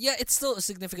 then yeah, it's still a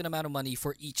significant amount of money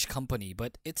for each company,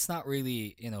 but it's not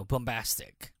really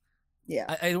bombastic. Yeah.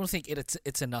 I don't think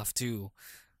it's enough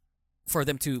for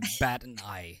them to bat an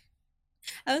eye.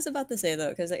 I was about to say though,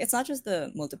 because like, it's not just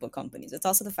the multiple companies; it's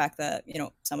also the fact that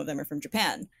some of them are from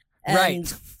Japan, and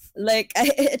Right. like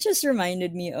it just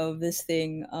reminded me of this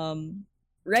thing.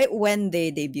 Right when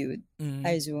they debuted Mhm.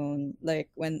 Aizuon, like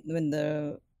when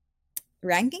the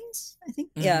rankings, I think,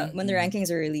 yeah, when the mhm. rankings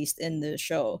are released in the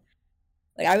show,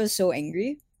 like I was so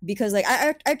angry because like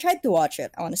I tried to watch it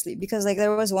honestly because like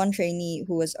there was one trainee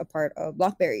who was a part of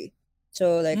Blockberry,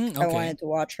 so like I Okay. wanted to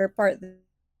watch her part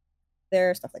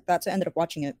there, stuff like that. So I ended up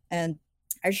watching it, and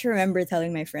I just remember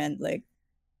telling my friend like,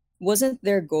 wasn't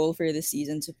their goal for this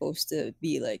season supposed to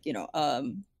be like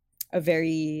a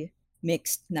very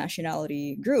mixed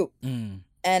nationality group? Mm.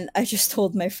 And I just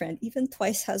told my friend, even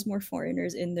Twice has more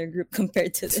foreigners in their group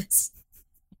compared to this.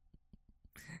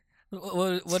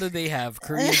 What do they have?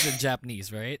 Koreans and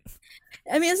Japanese, right?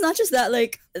 I mean, it's not just that,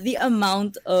 like the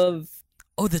amount of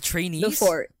Oh, the trainees. the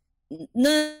four,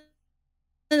 no,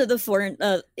 the foreign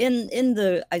in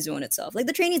the Izone itself, like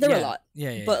the trainees, there were a lot,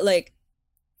 Yeah. but like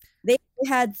they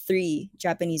had 3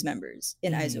 Japanese members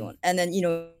in Mhm. Izone, and then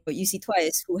you see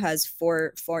Twice who has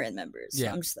 4 foreign members. So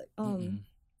Yeah. I'm just like, Mm-mm.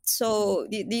 so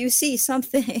do you see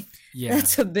something Yeah.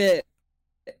 that's a bit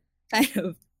kind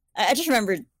of? I just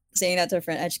remember saying that to a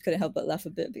friend. I just couldn't help but laugh a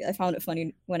bit because I found it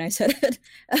funny when I said it.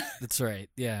 That's right.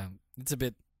 Yeah, it's a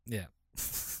bit. Yeah.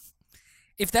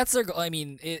 If that's their goal, I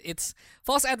mean, it's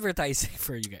false advertising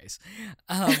for you guys.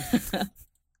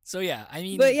 So yeah, I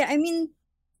mean, But yeah, I mean,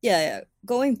 yeah.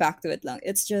 Going back to it, lang,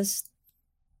 it's just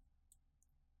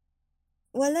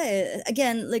well,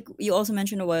 again, like you also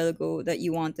mentioned a while ago that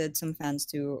you wanted some fans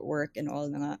to work and all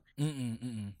that.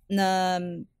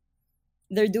 mm-mm.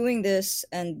 They're doing this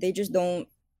and they just don't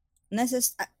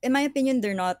in my opinion,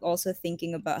 they're not also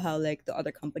thinking about how like the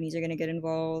other companies are going to get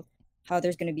involved, how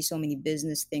there's going to be so many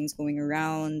business things going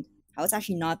around, how it's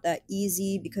actually not that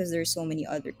easy because there's so many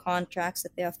other contracts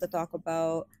that they have to talk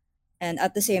about. And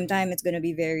at the same time, it's going to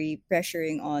be very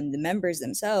pressuring on the members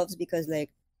themselves because like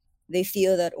they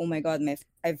feel that, oh my god,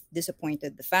 I've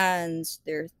disappointed the fans,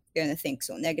 they're going to think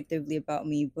so negatively about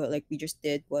me, but like we just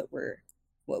did what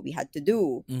we had to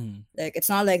do. Mm. Like it's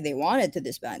not like they wanted to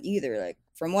disband either. Like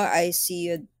from what I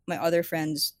see, my other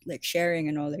friends like sharing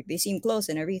and all, like they seem close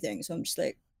and everything. So I'm just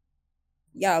like,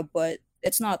 yeah, but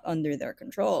it's not under their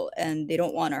control, and they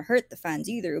don't want to hurt the fans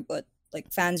either. But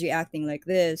like fans reacting like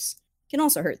this can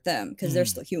also hurt them because they're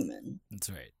still human. That's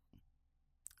right.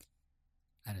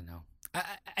 I don't know.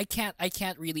 I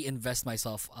can't really invest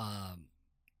myself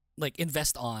like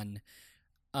invest on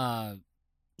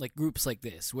like groups like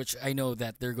this, which I know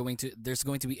that there's going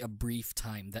to be a brief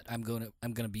time that I'm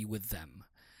gonna be with them.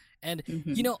 And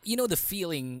Mhm. you know the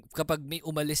feeling kapag may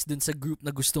umalis dun sa group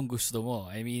na gustong-gusto mo.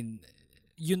 I mean,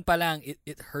 yun pa lang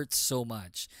it hurts so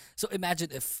much. So imagine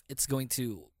if it's going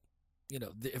to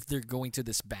if they're going to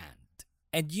disband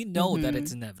and that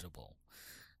it's inevitable.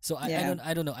 So Yeah.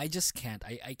 I don't know. I just can't.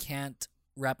 I can't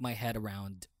wrap my head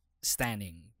around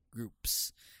standing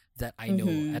groups that I know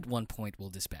Mhm. at one point will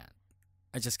disband.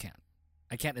 I just can't.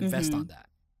 I can't invest on that.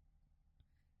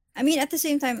 I mean, at the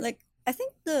same time, like I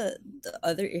think the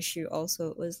other issue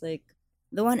also was like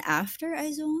the one after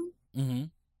Izone. Mm-hmm.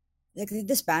 Like they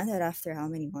disbanded after how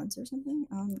many months or something?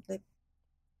 Like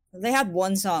they had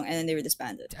one song and then they were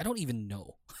disbanded. I don't even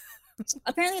know.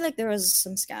 Apparently, like there was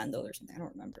some scandal or something. I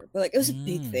don't remember, but like it was a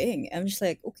big thing. I'm just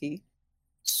like, okay,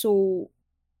 so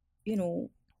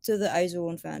to the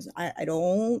Izone fans, I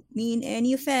don't mean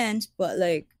any offense, but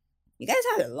like you guys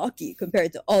have it lucky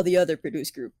compared to all the other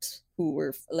produced groups who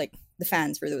were like the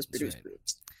fans for those produced right.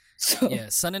 groups. So Yeah,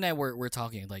 Sun and I were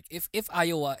talking like if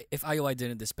IOI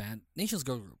didn't disband, Nation's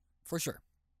Girl Group for sure.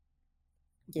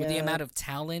 With the yeah. amount of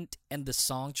talent and the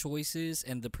song choices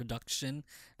and the production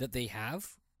that they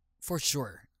have, for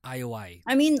sure, IOI.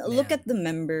 I mean, look Man. at the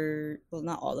member. Well,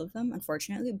 not all of them,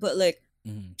 unfortunately, but like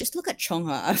Mhm. just look at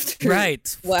Chungha after Right.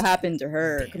 what happened to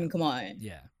her. I Damn. mean, come on.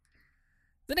 Yeah.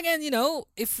 Then again,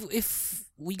 if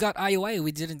we got IOI,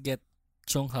 we didn't get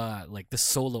Chungha like the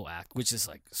solo act, which is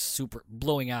like super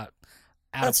blowing out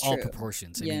out That's of all true.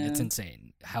 proportions. I mean, it's Yeah.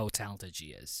 insane how talented she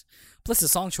is. Plus, the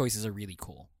song choices are really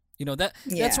cool. You know that's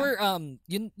Yeah. where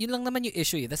yun lang naman yung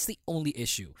issue. That's the only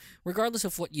issue. Regardless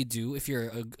of what you do, if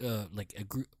you're like a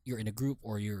group, you're in a group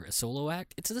or you're a solo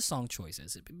act, it's the song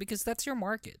choices because that's your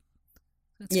market.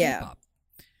 That's Yeah. K-pop.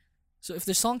 So if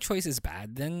the song choice is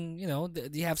bad, then you know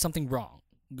you have something wrong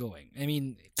going. I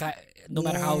mean, no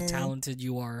matter how Yeah. talented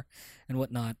you are and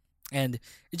whatnot, and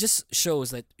it just shows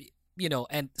that you know.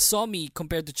 And Somi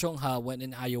compared to Chungha when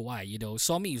in IOI, you know,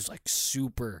 Somi is like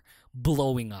super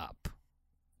blowing up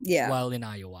Yeah. while in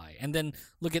IOI, and then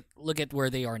look at where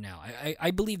they are now.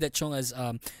 I believe that Chungha's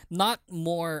not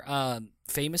more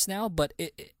famous now, but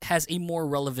it has a more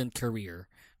relevant career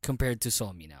compared to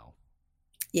Somi now.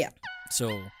 Yeah.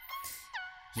 So,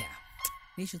 yeah,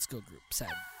 Nations Go Group.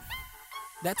 Sad.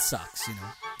 That sucks, you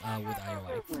know, with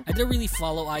IOI. I didn't really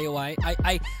follow IOI.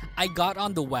 I got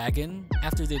on the wagon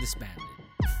after they disbanded.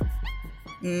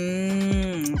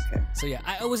 Okay. So yeah,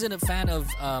 I wasn't a fan of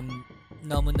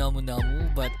Namu Namu Namu,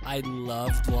 but I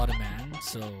loved Waterman.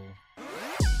 So,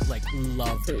 like,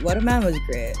 loved it. What a Man was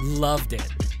great. Loved it.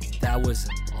 That was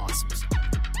an awesome song.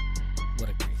 What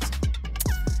a great song.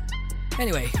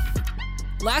 Anyway,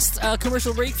 last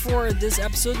commercial break for this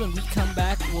episode. When we come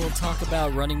back, we'll talk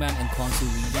about Running Man and Kwangsu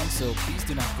leading, so please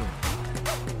do not go.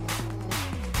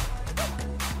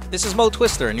 This is Mo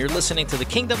Twister, and you're listening to the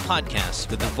Kingdom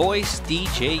Podcast with the voice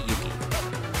DJ Yuki.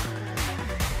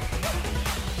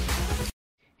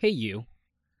 Hey you.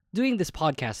 Doing this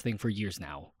podcast thing for years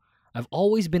now, I've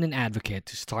always been an advocate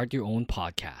to start your own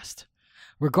podcast.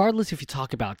 Regardless if you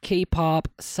talk about K-pop,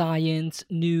 science,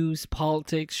 news,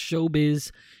 politics, showbiz,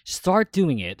 start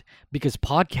doing it because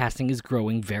podcasting is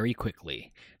growing very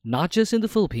quickly, not just in the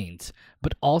Philippines,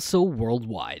 but also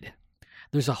worldwide.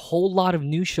 There's a whole lot of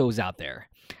new shows out there,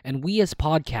 and we as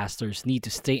podcasters need to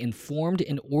stay informed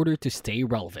in order to stay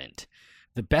relevant.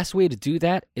 The best way to do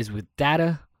that is with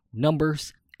data,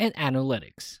 numbers, and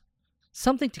analytics.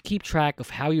 Something to keep track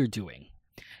of how you're doing.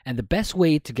 And the best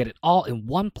way to get it all in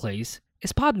one place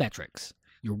is Podmetrics,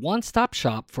 your one-stop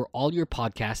shop for all your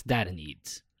podcast data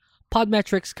needs.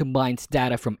 Podmetrics combines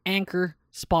data from Anchor,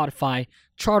 Spotify,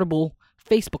 Chartable,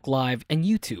 Facebook Live, and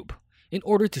YouTube in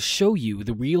order to show you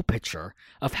the real picture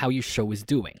of how your show is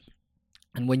doing.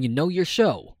 And when you know your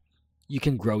show, you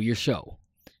can grow your show.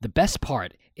 The best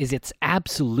part is it's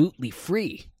absolutely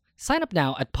free. Sign up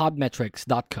now at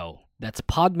podmetrics.co. That's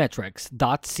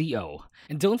podmetrics.co.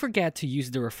 And don't forget to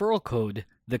use the referral code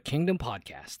The Kingdom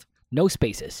Podcast. No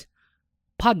spaces.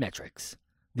 Podmetrics,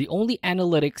 the only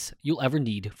analytics you'll ever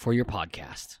need for your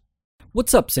podcast.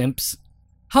 What's up, simps?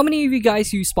 How many of you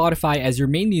guys use Spotify as your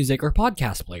main music or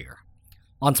podcast player?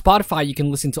 On Spotify, you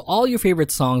can listen to all your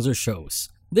favorite songs or shows,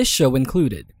 this show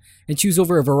included, and choose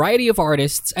over a variety of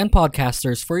artists and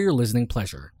podcasters for your listening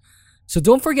pleasure. So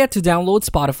don't forget to download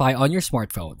Spotify on your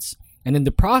smartphones. And in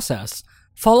the process,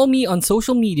 follow me on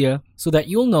social media so that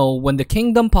you'll know when the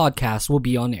Kingdom Podcast will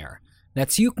be on air.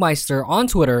 That's Yukmeister on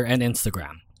Twitter and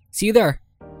Instagram. See you there.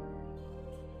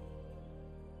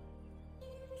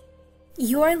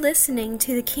 You're listening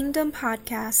to the Kingdom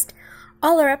Podcast.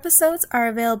 All our episodes are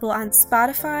available on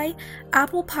Spotify,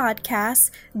 Apple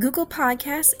Podcasts, Google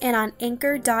Podcasts, and on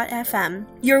Anchor.fm.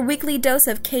 Your weekly dose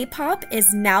of K-pop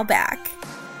is now back.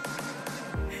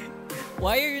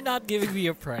 Why are you not giving me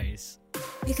a prize?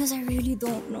 Because I really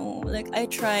don't know. Like, I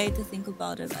tried to think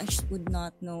about it. I just would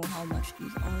not know how much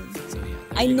these are. So yeah,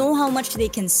 I know how much they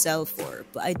can sell for,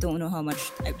 but I don't know how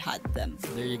much I've had them.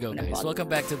 There you go, when I guys. bought Welcome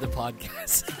back to the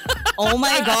podcast. Oh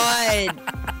my god!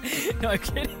 No, I'm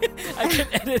kidding. I can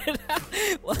edit it out.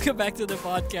 Welcome back to the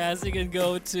podcast. You can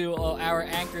go to our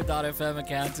Anchor.fm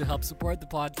account to help support the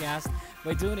podcast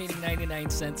by donating 99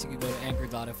 cents. You can go to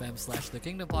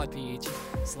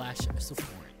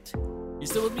Anchor.fm/thekingdompodph/support. You're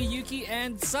still with me, Yuki,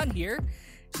 and Sun here.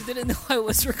 She didn't know I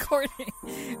was recording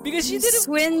because she didn't.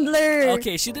 Swindler.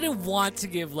 Okay, she didn't want to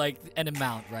give like an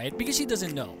amount, right? Because she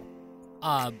doesn't know.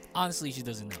 Honestly, she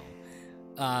doesn't know.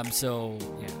 So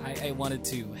yeah, I wanted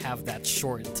to have that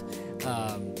short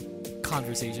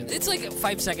conversation. It's like a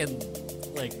 5-second,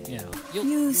 like you'll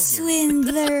hear.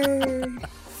 Swindler.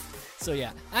 So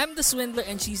yeah, I'm the swindler,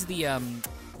 and she's the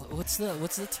what's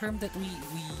the term that we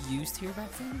used here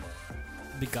back then?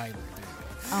 Beguiler. There you go.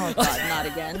 Oh god, not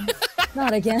again.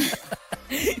 Not again.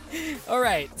 All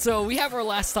right, so we have our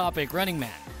last topic, Running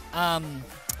Man.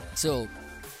 So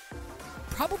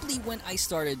probably when I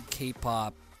started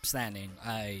K-pop standing,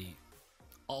 I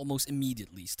almost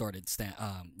immediately started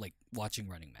like watching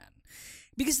Running Man,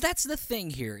 because that's the thing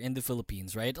here in the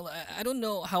Philippines, right? I don't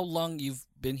know how long you've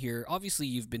been here. Obviously,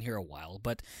 you've been here a while,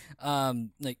 but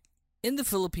like in the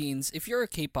Philippines, if you're a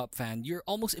K-pop fan, you're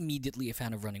almost immediately a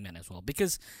fan of Running Man as well,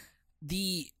 because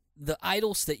the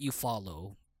idols that you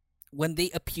follow, when they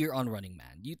appear on Running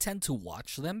Man, you tend to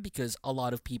watch them because a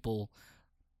lot of people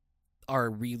are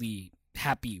really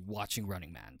happy watching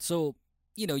Running Man. So,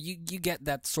 you get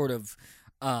that sort of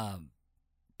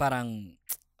parang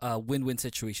win-win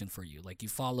situation for you. Like, you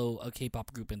follow a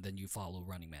K-pop group and then you follow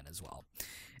Running Man as well.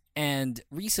 And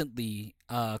recently,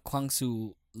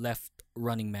 Kwangsu left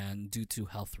Running Man due to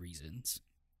health reasons.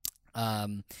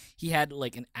 He had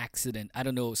like an accident. I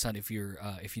don't know, son, if you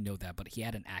know that, but he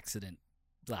had an accident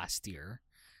last year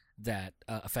that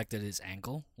affected his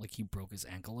ankle. Like, he broke his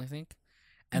ankle, I think,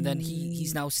 and then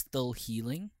he's now still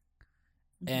healing.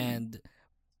 Mm-hmm. And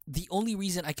the only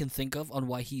reason I can think of on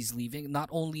why he's leaving, not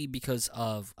only because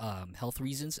of health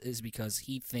reasons, is because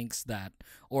he thinks that,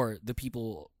 or the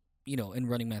people in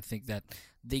Running Man think that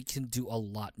they can do a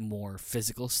lot more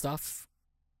physical stuff,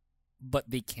 but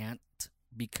they can't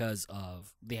because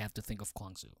of they have to think of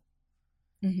Kwangsu.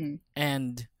 Mm-hmm.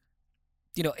 And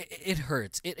it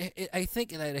hurts. I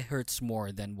think that it hurts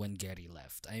more than when Gary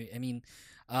left. I mean,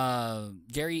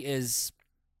 Gary is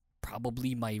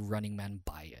probably my Running Man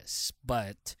bias,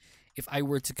 but if I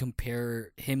were to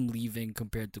compare him leaving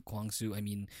compared to Kwangsu, I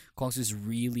mean, Kwangsu's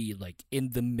really like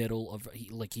in the middle of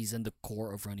he's in the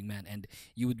core of Running Man, and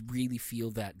you would really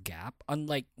feel that gap.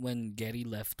 Unlike when Gary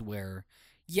left, where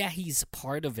he's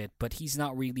part of it, but he's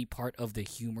not really part of the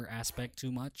humor aspect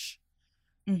too much.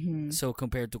 Mm-hmm. So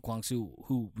compared to Kwangsu,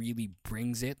 who really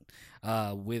brings it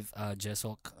with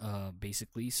Jesok,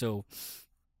 basically. So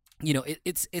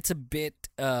it's a bit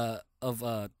of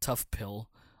a tough pill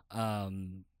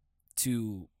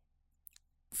to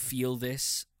feel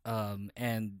this,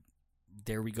 and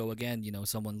there we go again.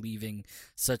 Someone leaving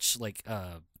such like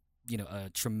a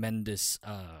tremendous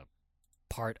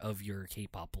part of your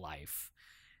K-pop life,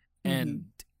 and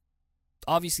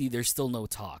obviously there's still no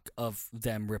talk of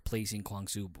them replacing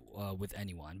Kwangsu with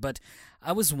anyone. But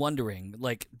I was wondering,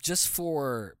 like, just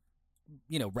for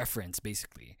reference,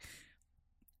 basically,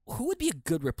 who would be a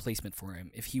good replacement for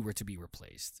him if he were to be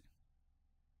replaced?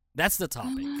 That's the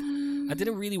topic. I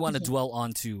didn't really want to dwell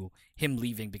onto him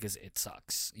leaving because it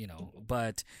sucks,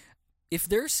 But if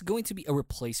there's going to be a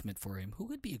replacement for him, who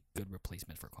would be a good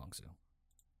replacement for Kwangsu?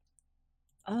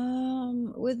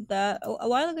 With that, a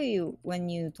while ago, when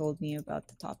you told me about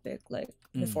the topic, like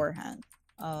beforehand,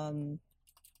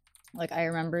 like I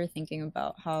remember thinking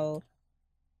about how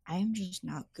I am just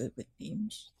not good with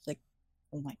names. Like,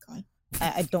 oh my god,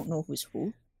 I don't know who's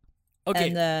who. Okay,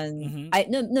 and then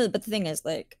no, but the thing is,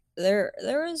 like, there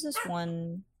was this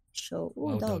one show.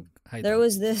 Ooh, dog. There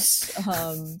was this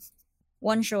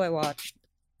one show I watched,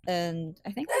 and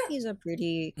I think that he's a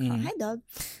pretty hi dog.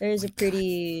 There's a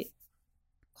pretty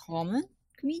common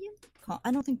comedian.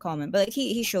 I don't think common, but like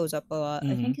he shows up a lot.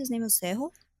 I think his name is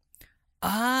Seho.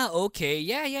 Ah, okay,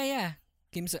 yeah.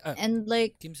 And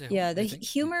like, Kim Seho, yeah, the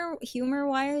humor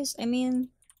wise, I mean,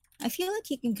 I feel like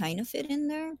he can kind of fit in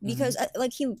there because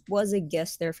like he was a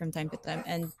guest there from time to time,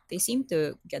 and they seem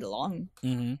to get along.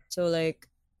 So like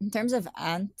in terms of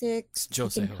antics, he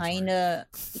can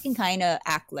kind of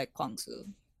act like Kwangsu.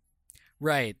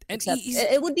 Right, and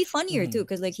it would be funnier too,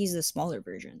 because like he's the smaller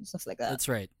version, stuff like that. That's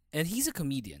right, and he's a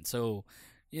comedian, so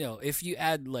if you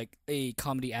add like a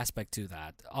comedy aspect to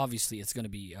that, obviously it's gonna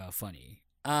be funny.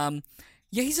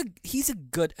 Yeah, he's a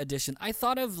good addition. I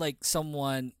thought of like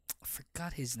someone, I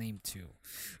forgot his name too.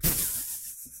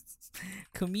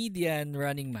 Comedian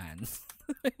Running Man.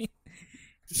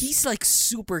 He's like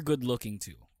super good looking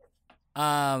too.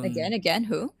 Again,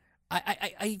 who?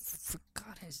 I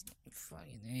forgot his name.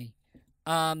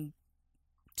 Fucking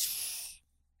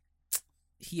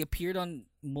he appeared on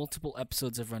multiple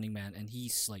episodes of Running Man, and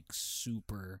he's like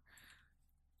super.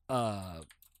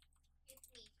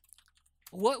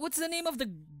 What's the name of the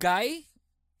guy?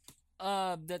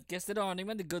 That guested on Running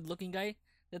Man, the good-looking guy.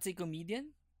 That's a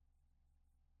comedian.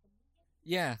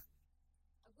 Yeah.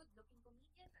 A good-looking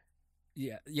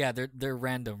comedian. Yeah. They're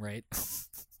random, right?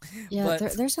 Yeah,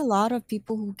 but there's a lot of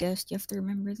people who guessed. You have to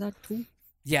remember that too.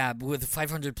 Yeah, with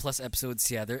 500 plus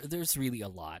episodes, yeah, there's really a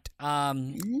lot.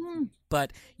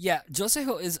 But yeah,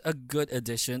 Joseho is a good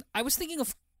addition. I was thinking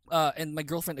of, and my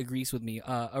girlfriend agrees with me,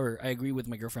 or I agree with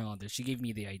my girlfriend on this. She gave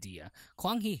me the idea.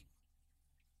 Kwang Hee.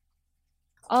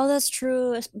 Oh, that's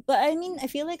true. But I mean, I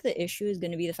feel like the issue is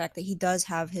going to be the fact that he does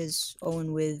have his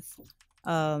own with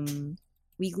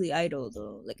Weekly Idol,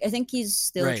 though. Like, I think he's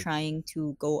still trying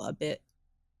to go a bit.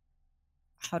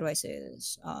 How do I say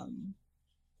this?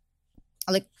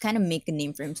 Like, kind of make a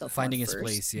name for himself. Finding his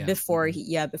place, yeah. Before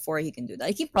he can do that.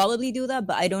 Like, he probably do that,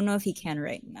 but I don't know if he can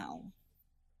right now.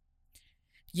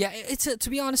 Yeah, it's to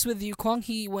be honest with you, Kwang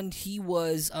Hee, when he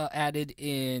was added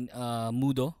in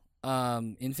Mudo,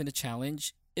 Infinite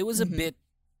Challenge, it was a Mm-hmm. bit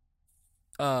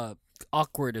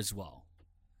awkward as well.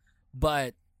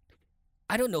 But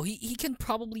I don't know. He can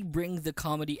probably bring the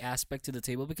comedy aspect to the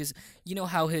table because you know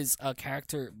how his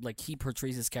character, like he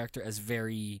portrays his character as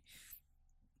very,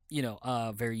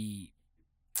 very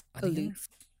ano yun? Aloof.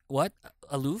 What?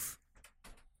 Aloof?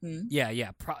 Hmm?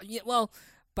 Yeah. Well,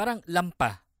 parang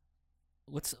lampa.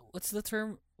 What's the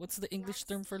term? What's the English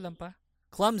term for lampa?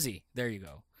 Clumsy. There you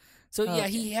go. So yeah,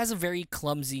 Okay. he has a very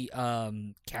clumsy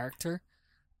character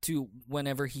to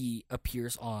whenever he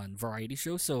appears on variety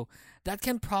shows. So that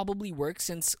can probably work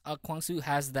since Kwang Soo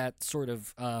has that sort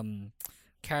of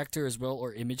character as well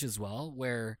or image as well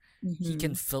where he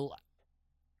can Mm-hmm.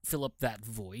 fill up that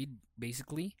void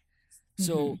basically. Mm-hmm.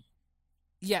 So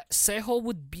yeah, Seho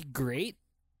would be great.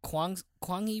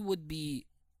 Kwangi would be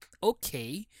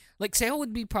okay. Like Seho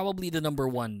would be probably the number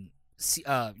one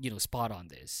spot on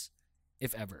this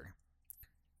if ever.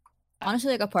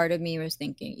 Honestly, like a part of me was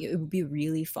thinking it would be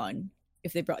really fun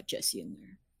if they brought Jesse in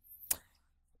there.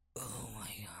 Oh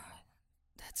my god.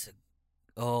 That's a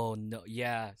Oh no,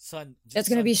 yeah. That's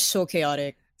gonna be so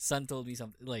chaotic. Son told me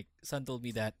something like Son told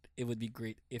me that it would be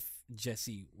great if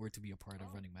Jesse were to be a part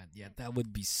of Running Man. Yeah, that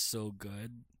would be so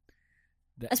good.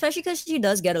 Especially because she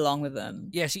does get along with them.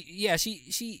 Yeah,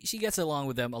 she gets along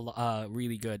with them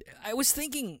really good. I was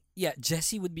thinking, yeah,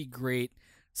 Jesse would be great.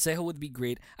 Seho would be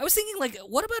great. I was thinking like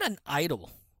what about an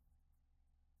idol?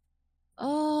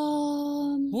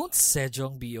 Won't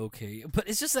Sejong be okay? But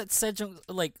it's just that Sejong,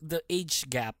 like the age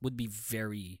gap would be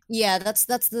very. Yeah, that's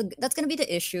gonna be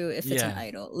the issue if it's an Yeah.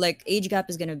 idol. Like age gap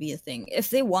is gonna be a thing. If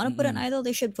they want to put an Mm-mm. idol,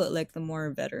 they should put like the more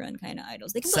veteran kind of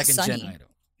idols. They can put Second Sunny. gen idol.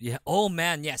 Yeah. Oh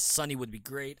man, yes, Sunny would be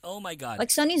great. Oh my god.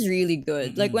 Like Sunny's really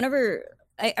good. Like Mm-mm. whenever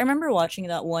I remember watching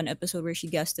that one episode where she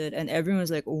guested, and everyone was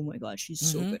like, "Oh my god, she's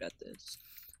so Mhm. good at this."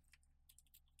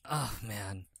 Oh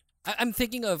man, I'm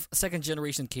thinking of second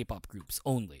generation K-pop groups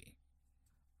only.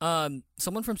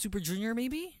 Someone from Super Junior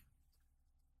maybe.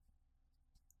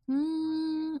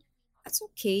 That's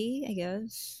okay, I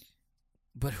guess.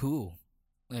 But who?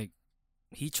 Like,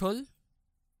 Hichol?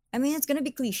 I mean, it's gonna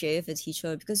be cliche if it's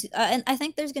Hicho because, and I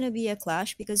think there's gonna be a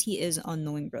clash because he is on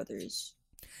Knowing Brothers.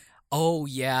 Oh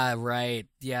yeah, right.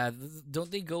 Yeah,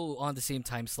 don't they go on the same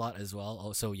time slot as well?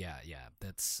 Oh, so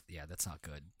that's not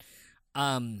good.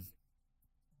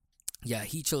 Yeah,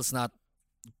 Hichil's not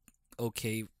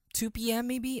okay. 2 p.m.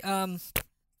 maybe. But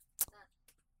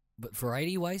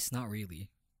variety wise, not really.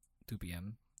 2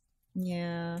 p.m.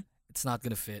 Yeah. It's not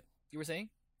gonna fit. You were saying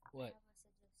what?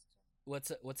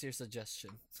 What's your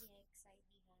suggestion?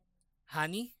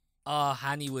 Hani?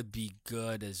 Hani would be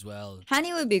good as well.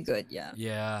 Hani would be good, yeah.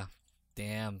 Yeah.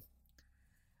 Damn.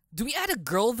 Do we add a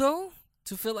girl though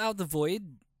to fill out the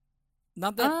void?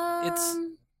 Not that it's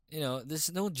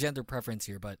there's no gender preference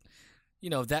here, but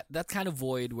that kind of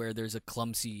void where there's a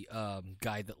clumsy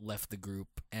guy that left the group,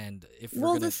 and if we're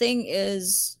Well, gonna the thing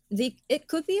is, it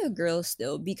could be a girl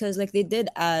still because like they did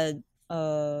add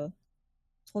Somin,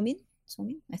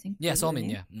 I think. yeah, was her Solmin, name.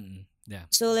 yeah, yeah,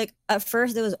 So like at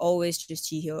first it was always just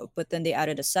Chihyo, but then they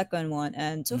added a second one,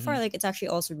 and so far Mhm. like it's actually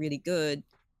also really good.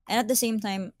 And at the same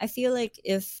time, I feel like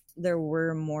if there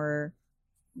were more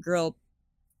girl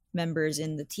members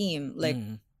in the team, like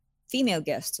Mhm. female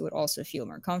guests would also feel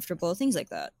more comfortable, things like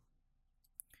that.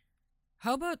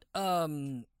 How about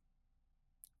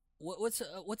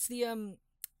what's the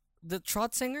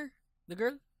trot singer, the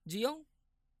girl Jiyoung?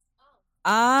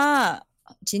 Ah,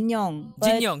 Jin But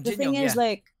Jin-young, the thing is, yeah.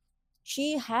 like,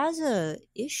 she has a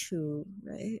issue,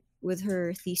 right, with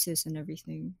her thesis and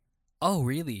everything. Oh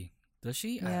really? Does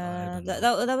she? I Yeah, don't that,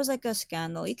 know. that was like a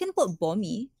scandal. You can put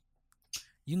Bomi.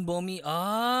 Yun Bomi.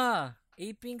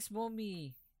 Aping's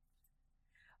Bomi.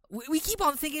 We keep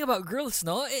on thinking about girls,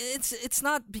 no? It's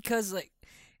not because like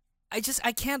I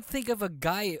can't think of a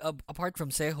guy apart from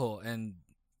Seho and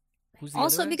who's the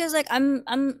Also other guy? because like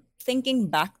I'm thinking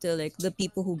back to like the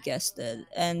people who guested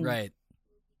and Right.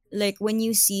 like when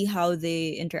you see how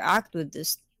they interact with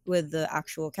the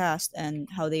actual cast and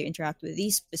how they interact with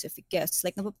these specific guests,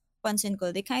 like napapansin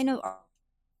ko, they kind of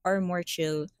are more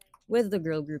chill with the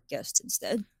girl group guests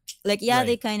instead. Like yeah,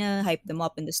 they Right. kind of hype them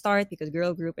up in the start because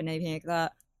girl group and everything like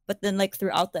that. But then like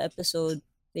throughout the episode,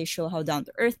 they show how down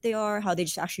to earth they are, how they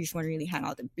just actually just want to really hang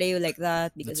out and play like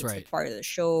that because That's it's right. like part of the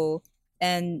show.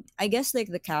 And I guess like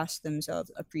the cast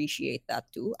themselves appreciate that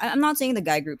too. I'm not saying the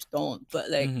guy groups don't, but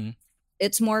like Mhm.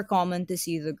 it's more common to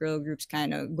see the girl groups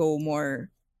kind of go more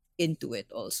into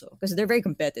it also because they're very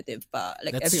competitive.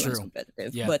 Like That's everyone's true.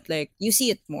 competitive, Yeah. but like you see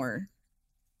it more.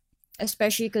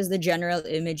 Especially because the general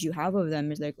image you have of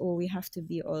them is like, oh, we have to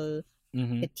be all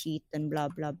Mm-hmm. petite and blah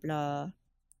blah blah.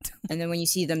 And then when you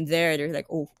see them there, they're like,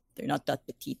 oh, they're not that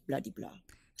petite, blah blah blah.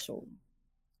 So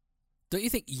Don't you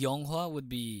think Yonghwa would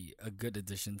be a good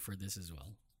addition for this as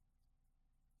well?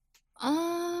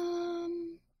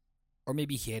 Or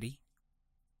maybe Hyeri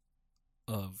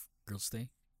of Girls' Day?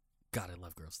 God, I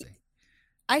love Girls' Day.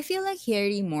 I feel like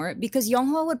Harry more because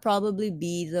Yonghwa would probably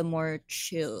be the more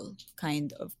chill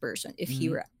kind of person if he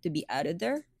were to be added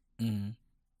there. Mm.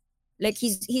 Like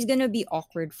he's gonna be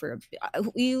awkward for a bit.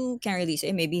 You can't really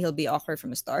say. Maybe he'll be awkward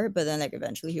from the start, but then like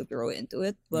eventually he'll grow into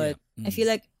it. But Yeah. I feel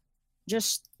like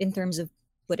just in terms of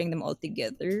putting them all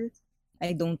together,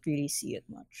 I don't really see it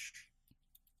much.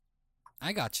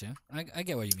 I gotcha. I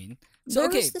get what you mean. So There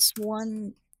okay. was this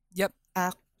one Yep.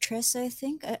 actress, I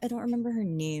think. I don't remember her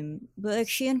name, but like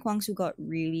she and Kwangsu got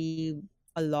really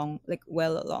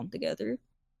well along together.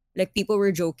 Like people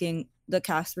were joking, the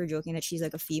cast were joking that she's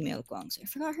like a female Kwangsu. I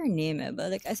forgot her name,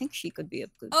 but like I think she could be a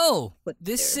good. Oh, put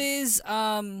this there. is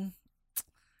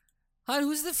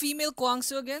who's the female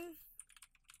Kwangsu again?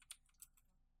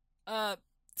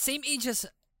 Same age as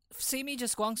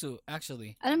Kwangsu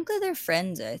actually. I'm glad they're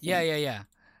friends. I think. Yeah.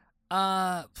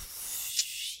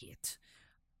 Shit.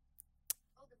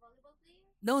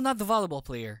 No, not the volleyball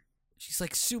player. She's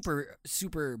like super,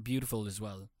 super beautiful as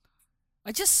well.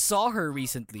 I just saw her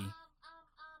recently.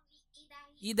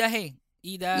 Ida Hey.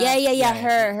 Ida. Yeah.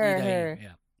 Her. Ida Hey,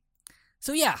 yeah.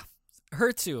 So yeah,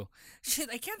 her too. Shit,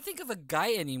 I can't think of a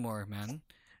guy anymore, man.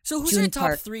 So who's your June top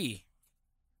Park. 3?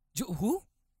 Who?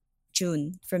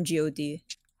 June from God.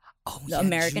 Oh, The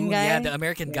American June. guy? Yeah, the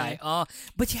American Yeah. guy.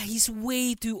 But yeah, he's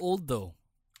way too old though.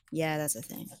 Yeah, that's the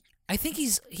thing. I think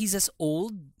he's as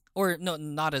old, or no,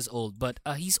 not as old, but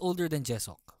he's older than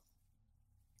Jesok.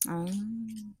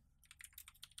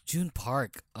 June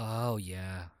Park. Oh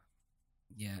yeah,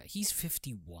 he's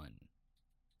 51.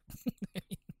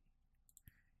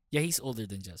 Yeah, he's older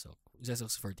than Jesok.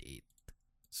 Jesok's 48.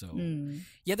 So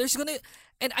yeah, there's gonna,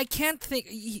 and I can't think.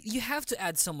 You have to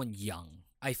add someone young.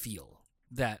 I feel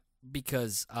that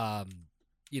because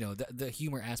the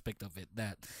humor aspect of it.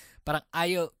 That, but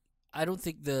I don't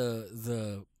think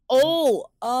the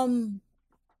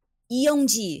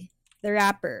Youngji, the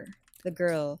rapper, the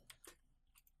girl.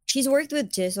 She's worked with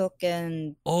Jisok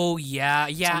and Oh yeah.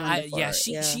 someone before,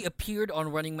 She appeared on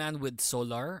Running Man with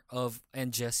Solar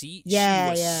and Jesse. Yeah,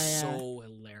 she was yeah. so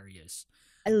hilarious.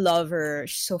 I love her.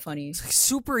 She's so funny. It's like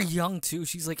super young too.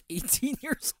 She's like 18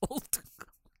 years old.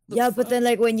 But then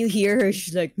like when you hear her,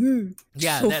 she's like,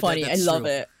 Yeah, so funny. I that's love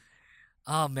true. it.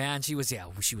 Oh man, she was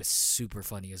super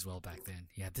funny as well back then.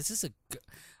 Yeah, this is a good.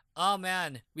 Oh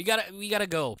man, we gotta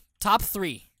go. Top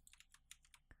 3.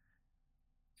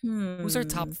 Who's our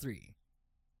top 3?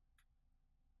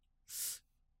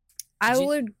 I Jin-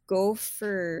 would go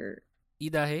for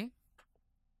Idahe?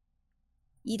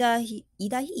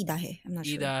 Idahe. I'm not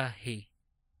sure. Idahe.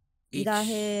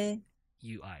 Idahe.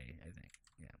 Hui, I think.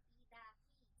 Yeah.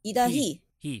 Idahi.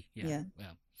 He. Yeah.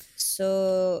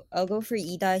 So I'll go for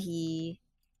Idahi,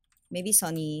 maybe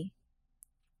Sunny,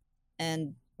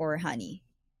 and or Hani.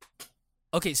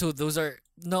 Okay, so those are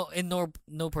no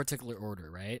particular order,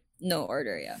 right? No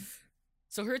order, yeah.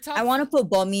 So her top. I want to put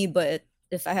Bommy, but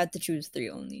if I had to choose 3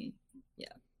 only,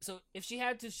 yeah. So if she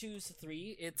had to choose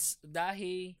 3, it's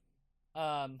Dahi,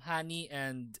 Hani,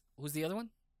 and who's the other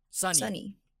one?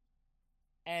 Sunny.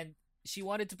 And she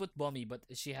wanted to put Bommy, but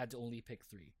she had to only pick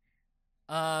 3.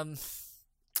 I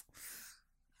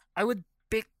would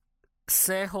pick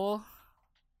Seho.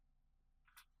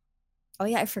 Oh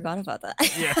yeah, I forgot about that.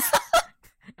 Yes.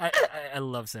 I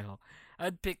love Seho.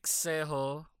 I'd pick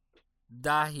Seho,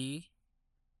 Dahi.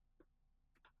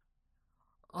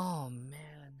 Oh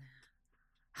man,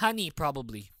 Honey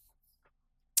probably.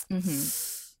 How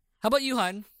about you,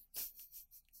 Han?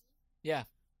 Yeah.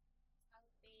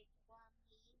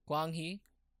 Kwang Hee.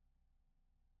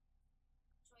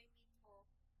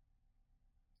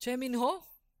 Choi Min Ho.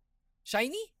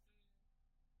 Shiny.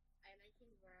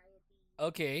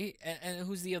 Okay, and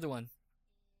who's the other one?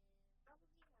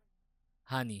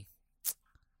 Honey.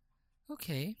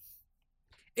 Okay.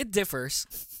 It differs.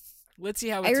 Let's see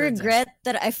how it I turns out. regret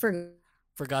that I forgot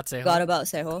Forgot Seho. about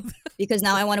Seho because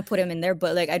now I want to put him in there,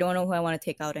 but like I don't know who I want to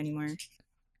take out anymore.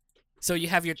 So you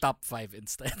have your top 5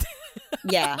 instead.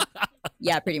 Yeah,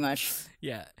 pretty much.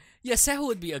 Yeah. Yeah, Seho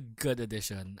would be a good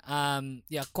addition.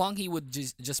 Yeah, Kwang Hee would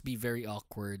just be very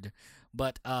awkward.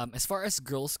 But as far as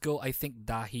girls go, I think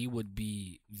Dahi would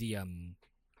be the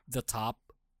top,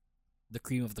 the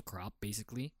cream of the crop,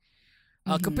 basically.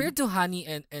 Compared to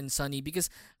Hani and Sunny, because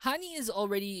Hani is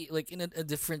already like in a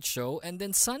different show, and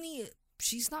then Sunny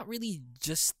she's not really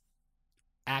just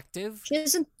active. She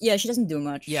doesn't do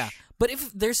much. Yeah, but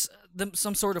if there's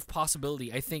some sort of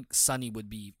possibility, I think Sunny would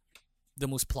be the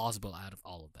most plausible out of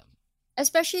all of them.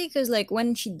 Especially because, like,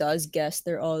 when she does guest,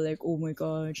 they're all like, "Oh my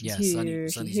god, she's here,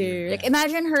 she's Sunny's here." here, Like, yeah.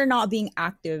 imagine her not being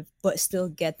active, but still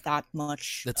get that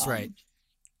much. That's right.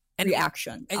 And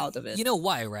reaction out of it. You know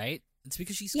why, right? It's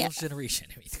because she's Yeah. Girls' Generation.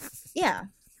 I mean, Yeah,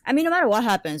 I mean, no matter what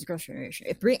happens, Girls' Generation.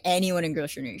 If bring anyone in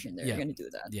Girls' Generation, they're Yeah. gonna do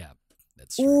that. yeah,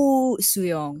 that's true. Ooh,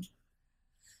 Sooyoung.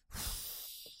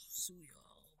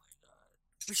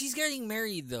 But she's getting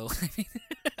married, though. I mean,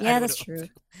 I Yeah, don't that's know. true.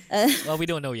 Well, we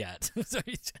don't know yet.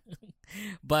 Sorry.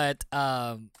 But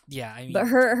yeah, I mean, But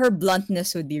her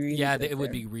bluntness would be really. yeah, good it would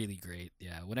there. be really great.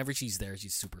 Yeah, whenever she's there,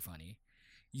 she's super funny.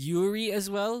 Yuri as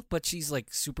well, but she's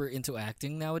like super into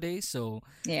acting nowadays, so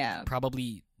Yeah.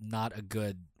 probably not a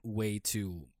good way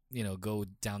to go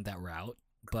down that route.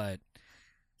 But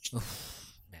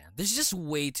man, there's just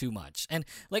way too much. And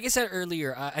like I said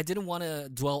earlier, I didn't want to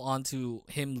dwell onto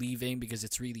him leaving because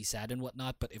it's really sad and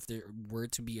whatnot. But if there were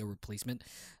to be a replacement,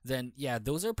 then yeah,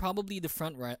 those are probably the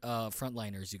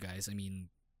frontliners, you guys. I mean,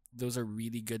 those are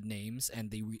really good names,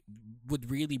 and they would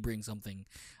really bring something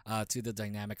to the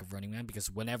dynamic of Running Man,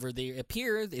 because whenever they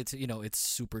appear, it's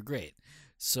super great.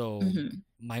 So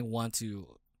might want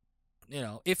to,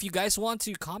 if you guys want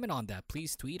to comment on that,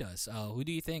 please tweet us. Who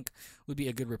do you think would be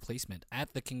a good replacement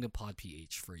at the Kingdom Pod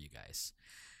PH for you guys?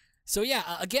 So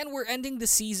yeah, again, we're ending the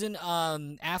season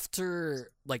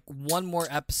after like one more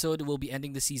episode. We'll be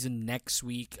ending the season next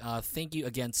week. Thank you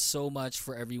again so much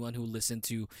for everyone who listened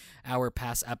to our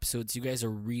past episodes. You guys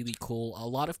are really cool. A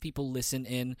lot of people listen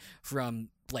in from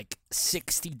like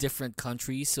 60 different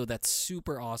countries, so that's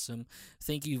super awesome.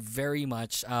 Thank you very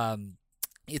much.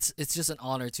 It's just an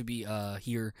honor to be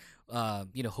here,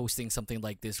 hosting something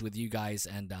like this with you guys,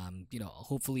 and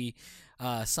hopefully,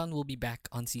 Sun will be back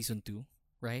on season 2.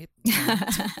 Right?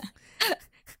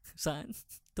 Son,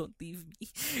 don't leave me.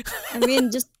 I mean,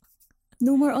 just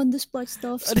no more on the spot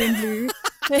stuff, Swindler.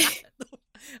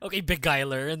 Okay,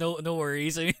 beguiler. No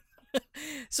worries. I mean,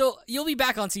 so you'll be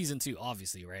back on season 2,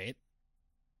 obviously, right?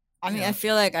 I mean, I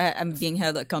feel like I'm being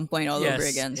held at gunpoint all over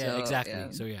Yes, again. yeah, So exactly. yeah.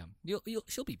 So yeah,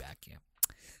 she'll be back. Yeah.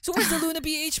 So where's the Luna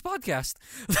BH podcast?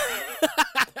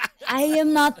 I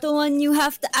am not the one you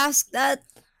have to ask that.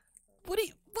 What?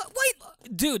 Wait,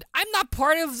 dude, I'm not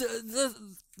part of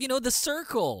the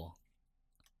circle.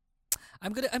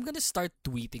 I'm gonna start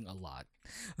tweeting a lot.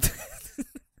 Oh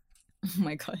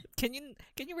my god. Can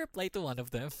you reply to one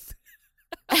of them?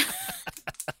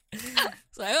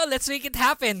 So, let's make it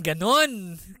happen.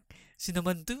 Ganon.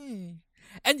 Sinaman to eh.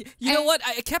 And you know what?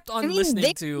 I kept on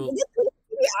listening to.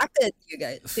 They reacted to you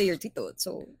guys, to your tito.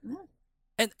 So.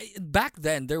 And back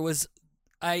then there was.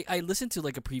 I listened to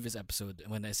like a previous episode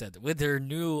when I said with her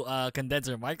new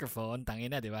condenser microphone,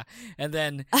 tangina, diba? And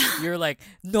then you're like,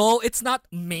 no, it's not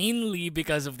mainly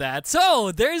because of that.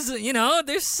 So there's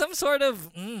some sort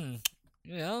of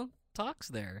talks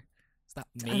there. It's not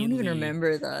mainly. I don't even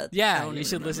remember that. Yeah, you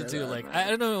should listen to like I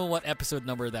don't know what episode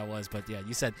number that was, but yeah,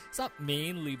 you said it's not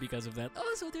mainly because of that.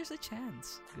 Oh, so there's a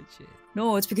chance. Good shit.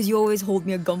 No, it's because you always hold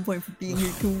me at gunpoint for being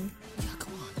here too. Yeah,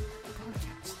 come on.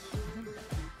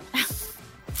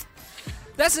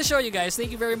 That's the show, you guys. Thank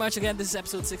you very much. Again, this is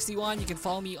episode 61. You can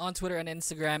follow me on Twitter and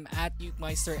Instagram at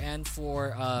Ukemeister, and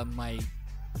for my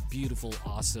beautiful,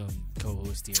 awesome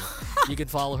co-host here, you can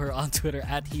follow her on Twitter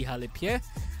at Hihalipye.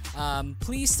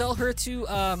 Please tell her to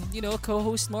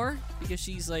co-host more, because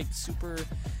she's like super.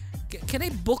 Can I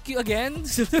book you again?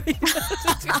 It's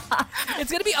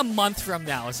gonna be a month from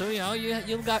now, so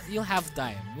you'll have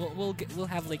time. We'll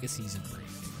have like a season break.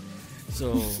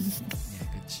 So yeah,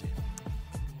 good shit.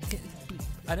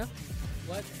 I know.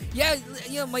 What? Yeah,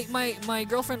 my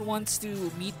girlfriend wants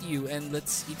to meet you and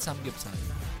let's eat samgyeopsal.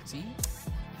 See?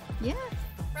 Yeah.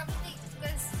 Probably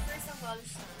because first of all,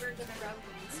 we're gonna rob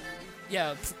you,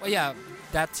 sir. Yeah,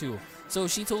 that too. So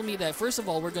she told me that first of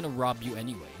all we're gonna rob you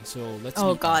anyway. So let's.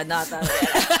 Oh meet god, not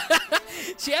that.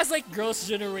 She has like Girls'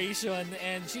 Generation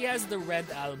and she has the Red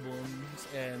albums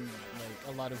and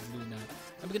like a lot of Luna.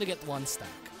 I'm gonna get one stack.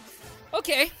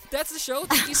 Okay, that's the show.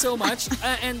 Thank you so much.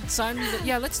 And Sun,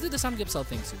 yeah, let's do the samgyeopsal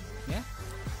thing soon. Yeah.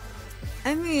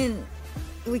 I mean,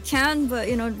 we can, but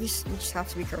we just have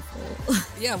to be careful.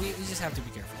 Yeah, we just have to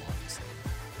be careful, obviously.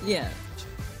 Yeah.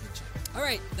 Good shit. All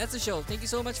right, that's the show. Thank you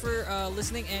so much for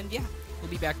listening, and yeah,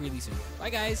 we'll be back really soon.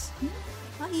 Bye, guys.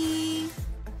 Bye.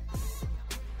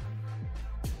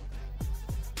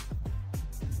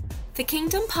 The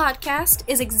Kingdom Podcast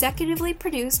is executively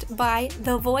produced by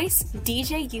The Voice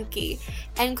DJ Yuki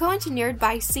and co-engineered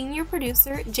by senior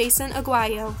producer Jason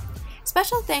Aguayo.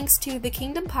 Special thanks to the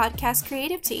Kingdom Podcast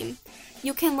creative team.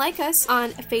 You can like us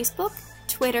on Facebook,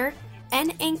 Twitter,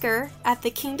 and Anchor at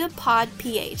the Kingdom Pod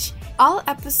PH. All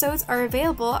episodes are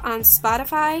available on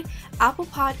Spotify, Apple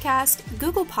Podcast,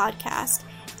 Google Podcast,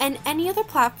 and any other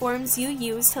platforms you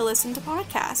use to listen to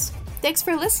podcasts. Thanks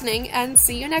for listening, and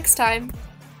see you next time.